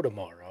a show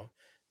tomorrow.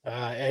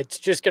 It's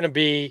just going to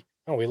be,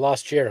 we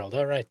lost Gerald.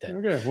 All right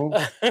then. Okay,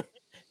 well.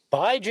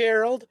 Bye,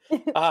 Gerald.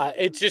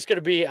 It's just going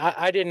to be,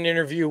 I did an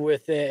interview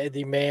with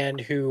the man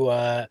who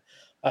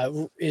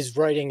is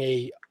writing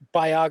a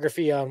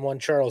biography on one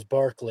Charles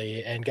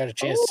Barkley, and got a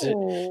chance to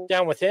sit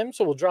down with him.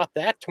 So we'll drop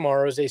that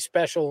tomorrow as a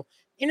special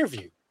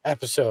interview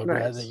episode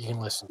that you can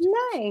listen to.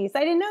 Nice.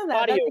 I didn't know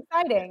that. That's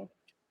exciting.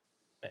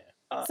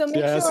 So make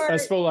sure.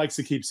 Espo likes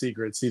to keep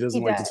secrets. He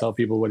doesn't like to tell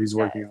people what he's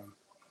working on.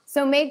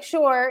 So make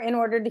sure, in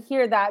order to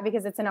hear that,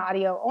 because it's an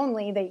audio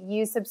only, that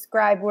you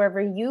subscribe wherever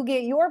you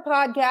get your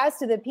podcast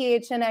to the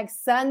PHNX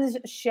Suns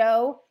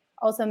show.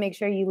 Also, make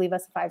sure you leave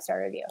us a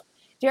 5-star review.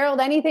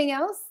 Gerald, anything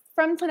else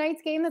from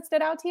tonight's game that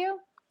stood out to you?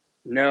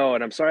 No,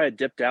 and I'm sorry I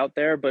dipped out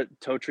there, but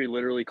Totri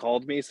literally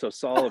called me. So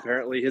Saul,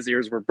 apparently his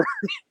ears were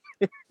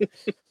burning.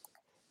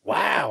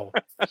 Wow.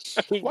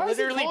 Why is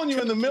he calling you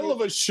in the middle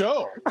of a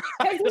show?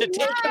 To take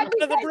him out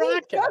of the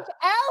broadcast. He took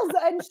L's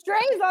and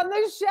strays on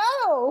this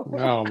show.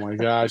 Oh my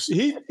gosh.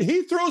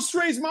 He throws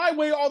strays my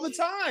way all the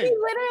time. He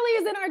literally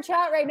is in our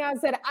chat right now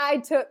and said, I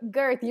took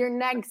Girth, you're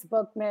next,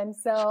 Bookman.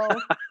 So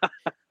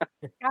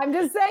I'm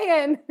just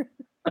saying.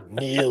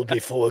 Kneel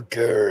before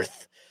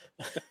Girth.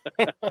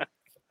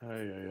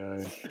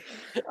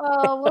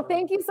 Oh, well,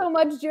 thank you so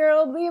much,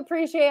 Gerald. We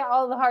appreciate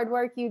all the hard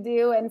work you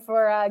do and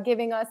for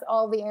giving us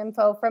all the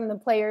info from the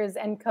players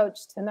and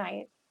coach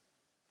tonight.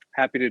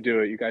 Happy to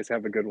do it. You guys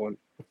have a good one.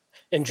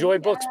 Enjoy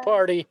Book's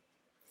party.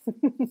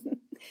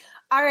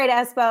 All right,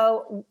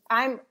 Espo,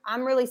 I'm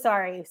really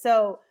sorry.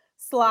 So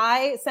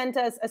Sly sent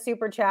us a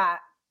super chat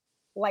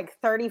like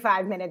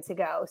 35 minutes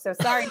ago. So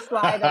sorry,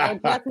 Sly,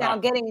 that we're just now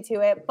getting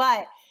to it,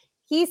 but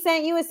he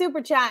sent you a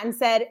super chat and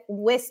said,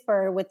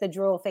 whisper with the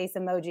drool face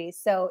emoji.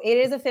 So it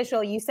is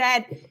official. You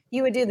said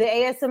you would do the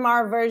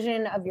ASMR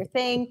version of your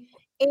thing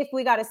if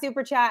we got a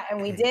super chat,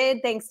 and we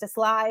did, thanks to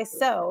Sly.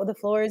 So the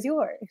floor is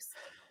yours.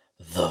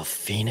 The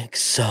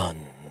Phoenix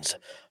Suns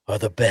are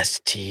the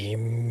best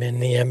team in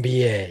the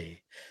NBA.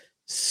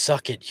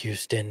 Suck it,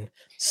 Houston.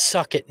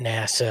 Suck it,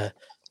 NASA.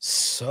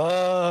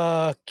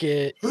 Suck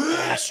it,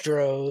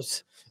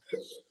 Astros.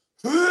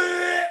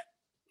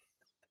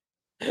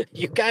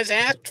 You guys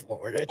asked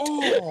for it.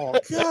 Oh,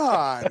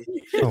 God.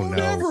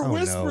 Never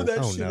whisper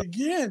that shit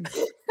again.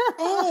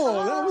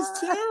 Oh, that was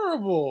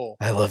terrible.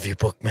 I love you,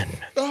 Bookman.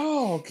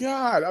 Oh,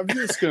 God. I'm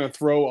just going to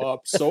throw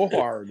up so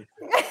hard.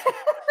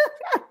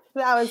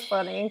 That was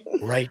funny.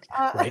 Right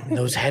in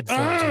those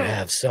headphones you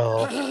have,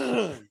 so.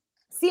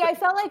 See, I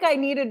felt like I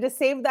needed to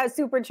save that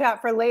super chat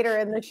for later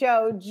in the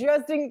show,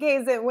 just in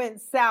case it went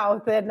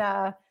south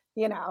and,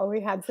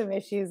 we had some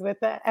issues with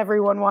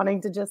everyone wanting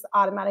to just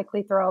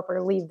automatically throw up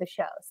or leave the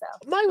show. So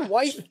my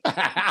wife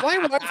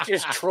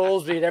just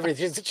trolls me and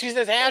everything. She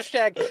says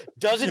hashtag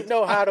doesn't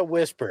know how to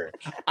whisper.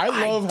 I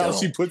love how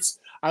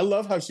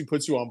she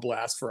puts you on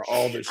blast for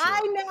all this shit.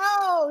 I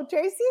know.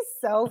 Tracy's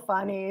so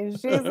funny.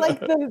 She's like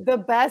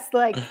the best,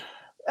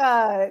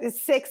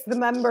 sixth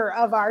member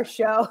of our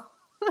show.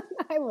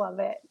 I love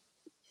it.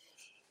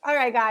 All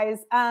right, guys.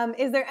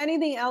 Is there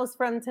anything else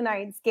from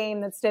tonight's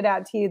game that stood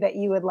out to you that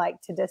you would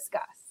like to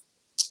discuss?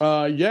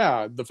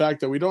 Yeah, the fact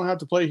that we don't have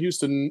to play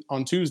Houston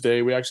on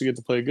Tuesday. We actually get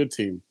to play a good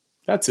team.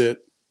 That's it.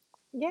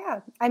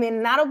 Yeah. I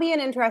mean, that'll be an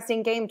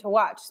interesting game to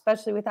watch,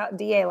 especially without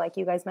DA, like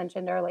you guys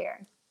mentioned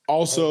earlier.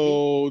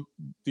 Also,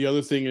 the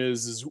other thing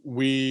is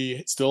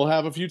we still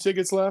have a few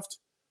tickets left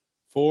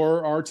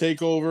for our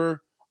takeover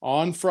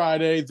on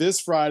this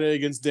Friday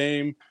against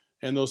Dame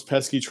and those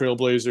pesky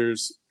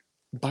Trailblazers.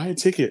 Buy a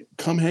ticket.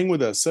 Come hang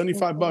with us.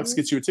 $75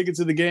 gets you a ticket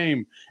to the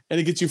game, and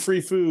it gets you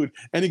free food,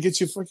 and it gets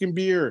you freaking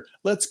beer.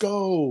 Let's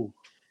go.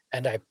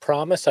 And I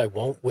promise I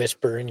won't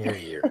whisper in your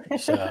ear.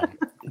 So I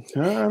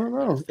don't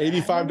know.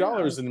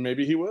 $85, and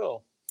maybe he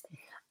will.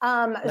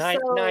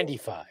 So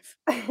 95.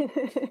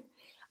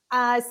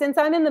 Since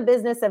I'm in the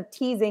business of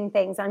teasing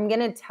things, I'm going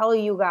to tell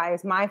you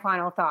guys my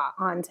final thought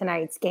on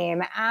tonight's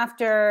game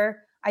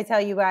after I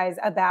tell you guys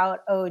about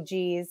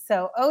OGs.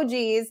 So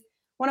OGs,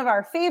 one of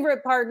our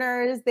favorite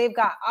partners, they've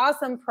got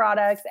awesome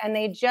products and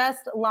they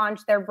just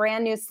launched their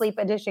brand new Sleep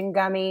Edition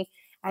gummy.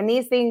 And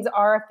these things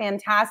are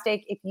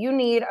fantastic if you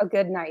need a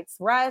good night's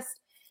rest.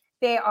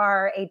 They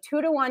are a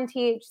 2-to-1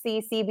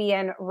 THC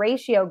CBN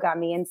ratio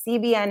gummy, and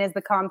CBN is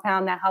the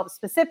compound that helps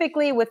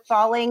specifically with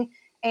falling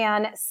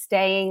and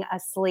staying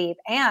asleep.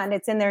 And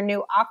it's in their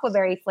new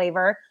aquaberry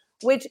flavor,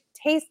 which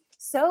tastes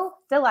so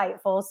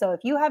delightful. So if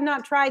you have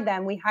not tried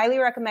them, we highly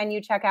recommend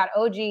you check out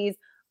OGs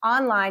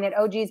online at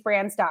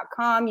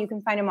ogsbrands.com. You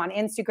can find them on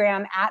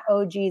Instagram at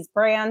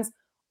ogsbrands,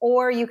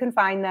 or you can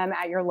find them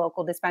at your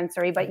local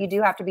dispensary, but you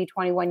do have to be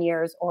 21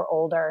 years or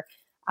older.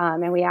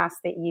 And we ask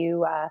that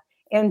you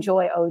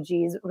enjoy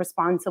OGs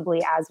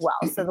responsibly as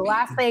well. So the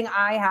last thing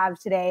I have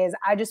today is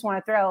I just want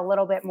to throw a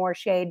little bit more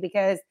shade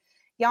because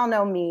y'all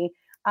know me.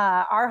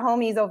 Our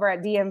homies over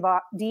at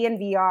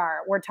DNVR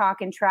were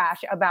talking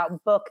trash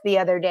about Book the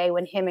other day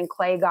when him and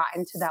Clay got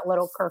into that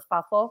little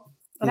kerfuffle.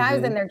 And I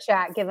was in their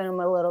chat giving him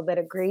a little bit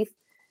of grief.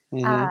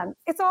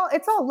 It's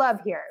all love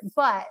here.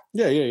 But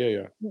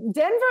yeah.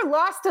 Denver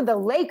lost to the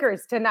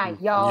Lakers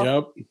tonight, y'all.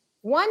 Yep.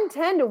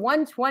 110 to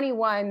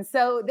 121.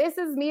 So this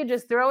is me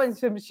just throwing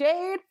some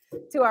shade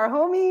to our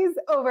homies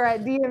over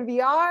at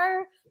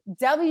DNVR.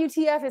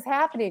 WTF is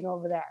happening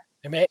over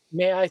there?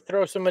 May I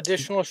throw some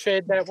additional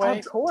shade that way?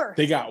 Of course.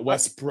 They got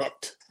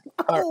Westbrook.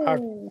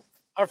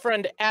 Our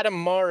friend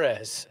Adam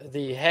Mares,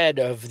 the head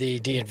of the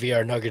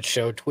DNVR Nuggets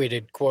show,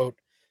 tweeted, quote,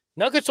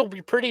 "Nuggets will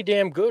be pretty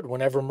damn good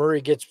whenever Murray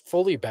gets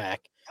fully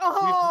back.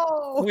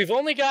 We've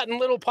only gotten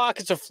little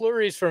pockets of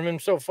flurries from him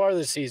so far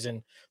this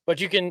season,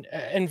 but you can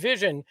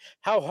envision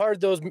how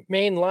hard those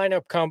main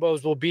lineup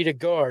combos will be to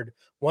guard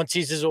once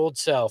he's his old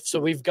self." So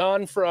we've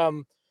gone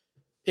from,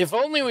 if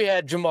only we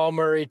had Jamal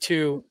Murray,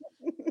 to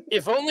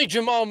if only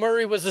Jamal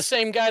Murray was the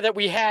same guy that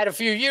we had a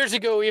few years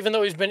ago, even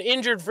though he's been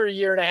injured for a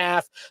year and a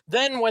half.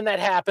 Then when that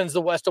happens,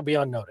 the West will be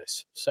on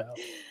notice. So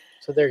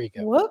there you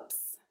go. Whoops.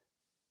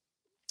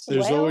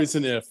 There's always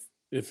an if.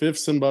 If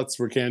ifs and buts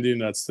were candy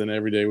and nuts, then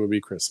every day would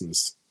be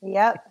Christmas.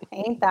 Yep.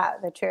 Ain't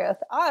that the truth?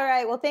 All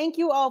right. Well, thank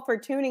you all for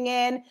tuning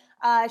in.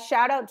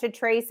 Shout out to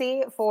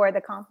Tracy for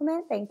the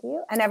compliment. Thank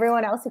you. And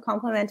everyone else who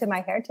complimented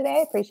my hair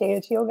today. Appreciate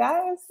it to you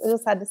guys. I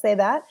just had to say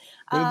that.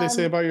 What did they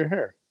say about your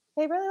hair?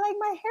 They really like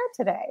my hair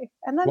today.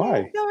 And then Why?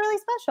 they feel really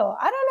special.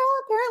 I don't know.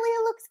 Apparently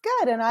it looks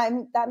good.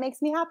 And that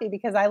makes me happy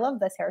because I love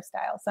this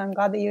hairstyle. So I'm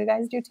glad that you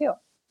guys do too.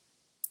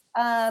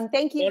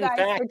 Thank you guys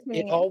for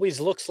tuning in. It always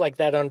looks like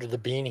that under the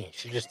beanie.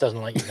 She just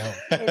doesn't let you know.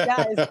 It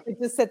does.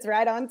 It just sits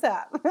right on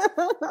top.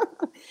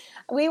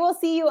 We will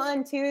see you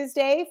on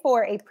Tuesday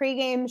for a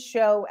pregame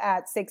show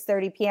at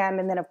 6:30 p.m.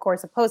 And then, of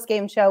course, a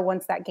postgame show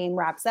once that game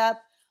wraps up.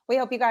 We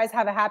hope you guys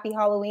have a happy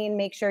Halloween.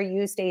 Make sure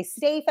you stay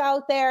safe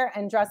out there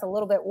and dress a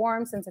little bit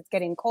warm since it's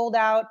getting cold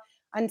out.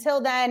 Until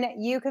then,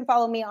 you can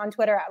follow me on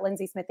Twitter at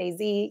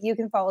LindsaySmithAZ. You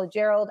can follow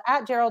Gerald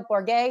at Gerald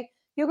Bourget.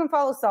 You can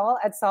follow Saul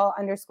at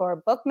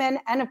Saul_Bookman.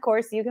 And of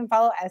course, you can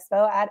follow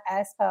Espo at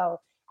Espo.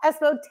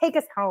 Espo, take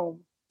us home.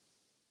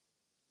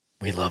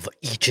 We love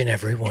each and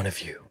every one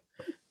of you.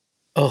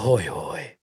 Ahoy, hoy.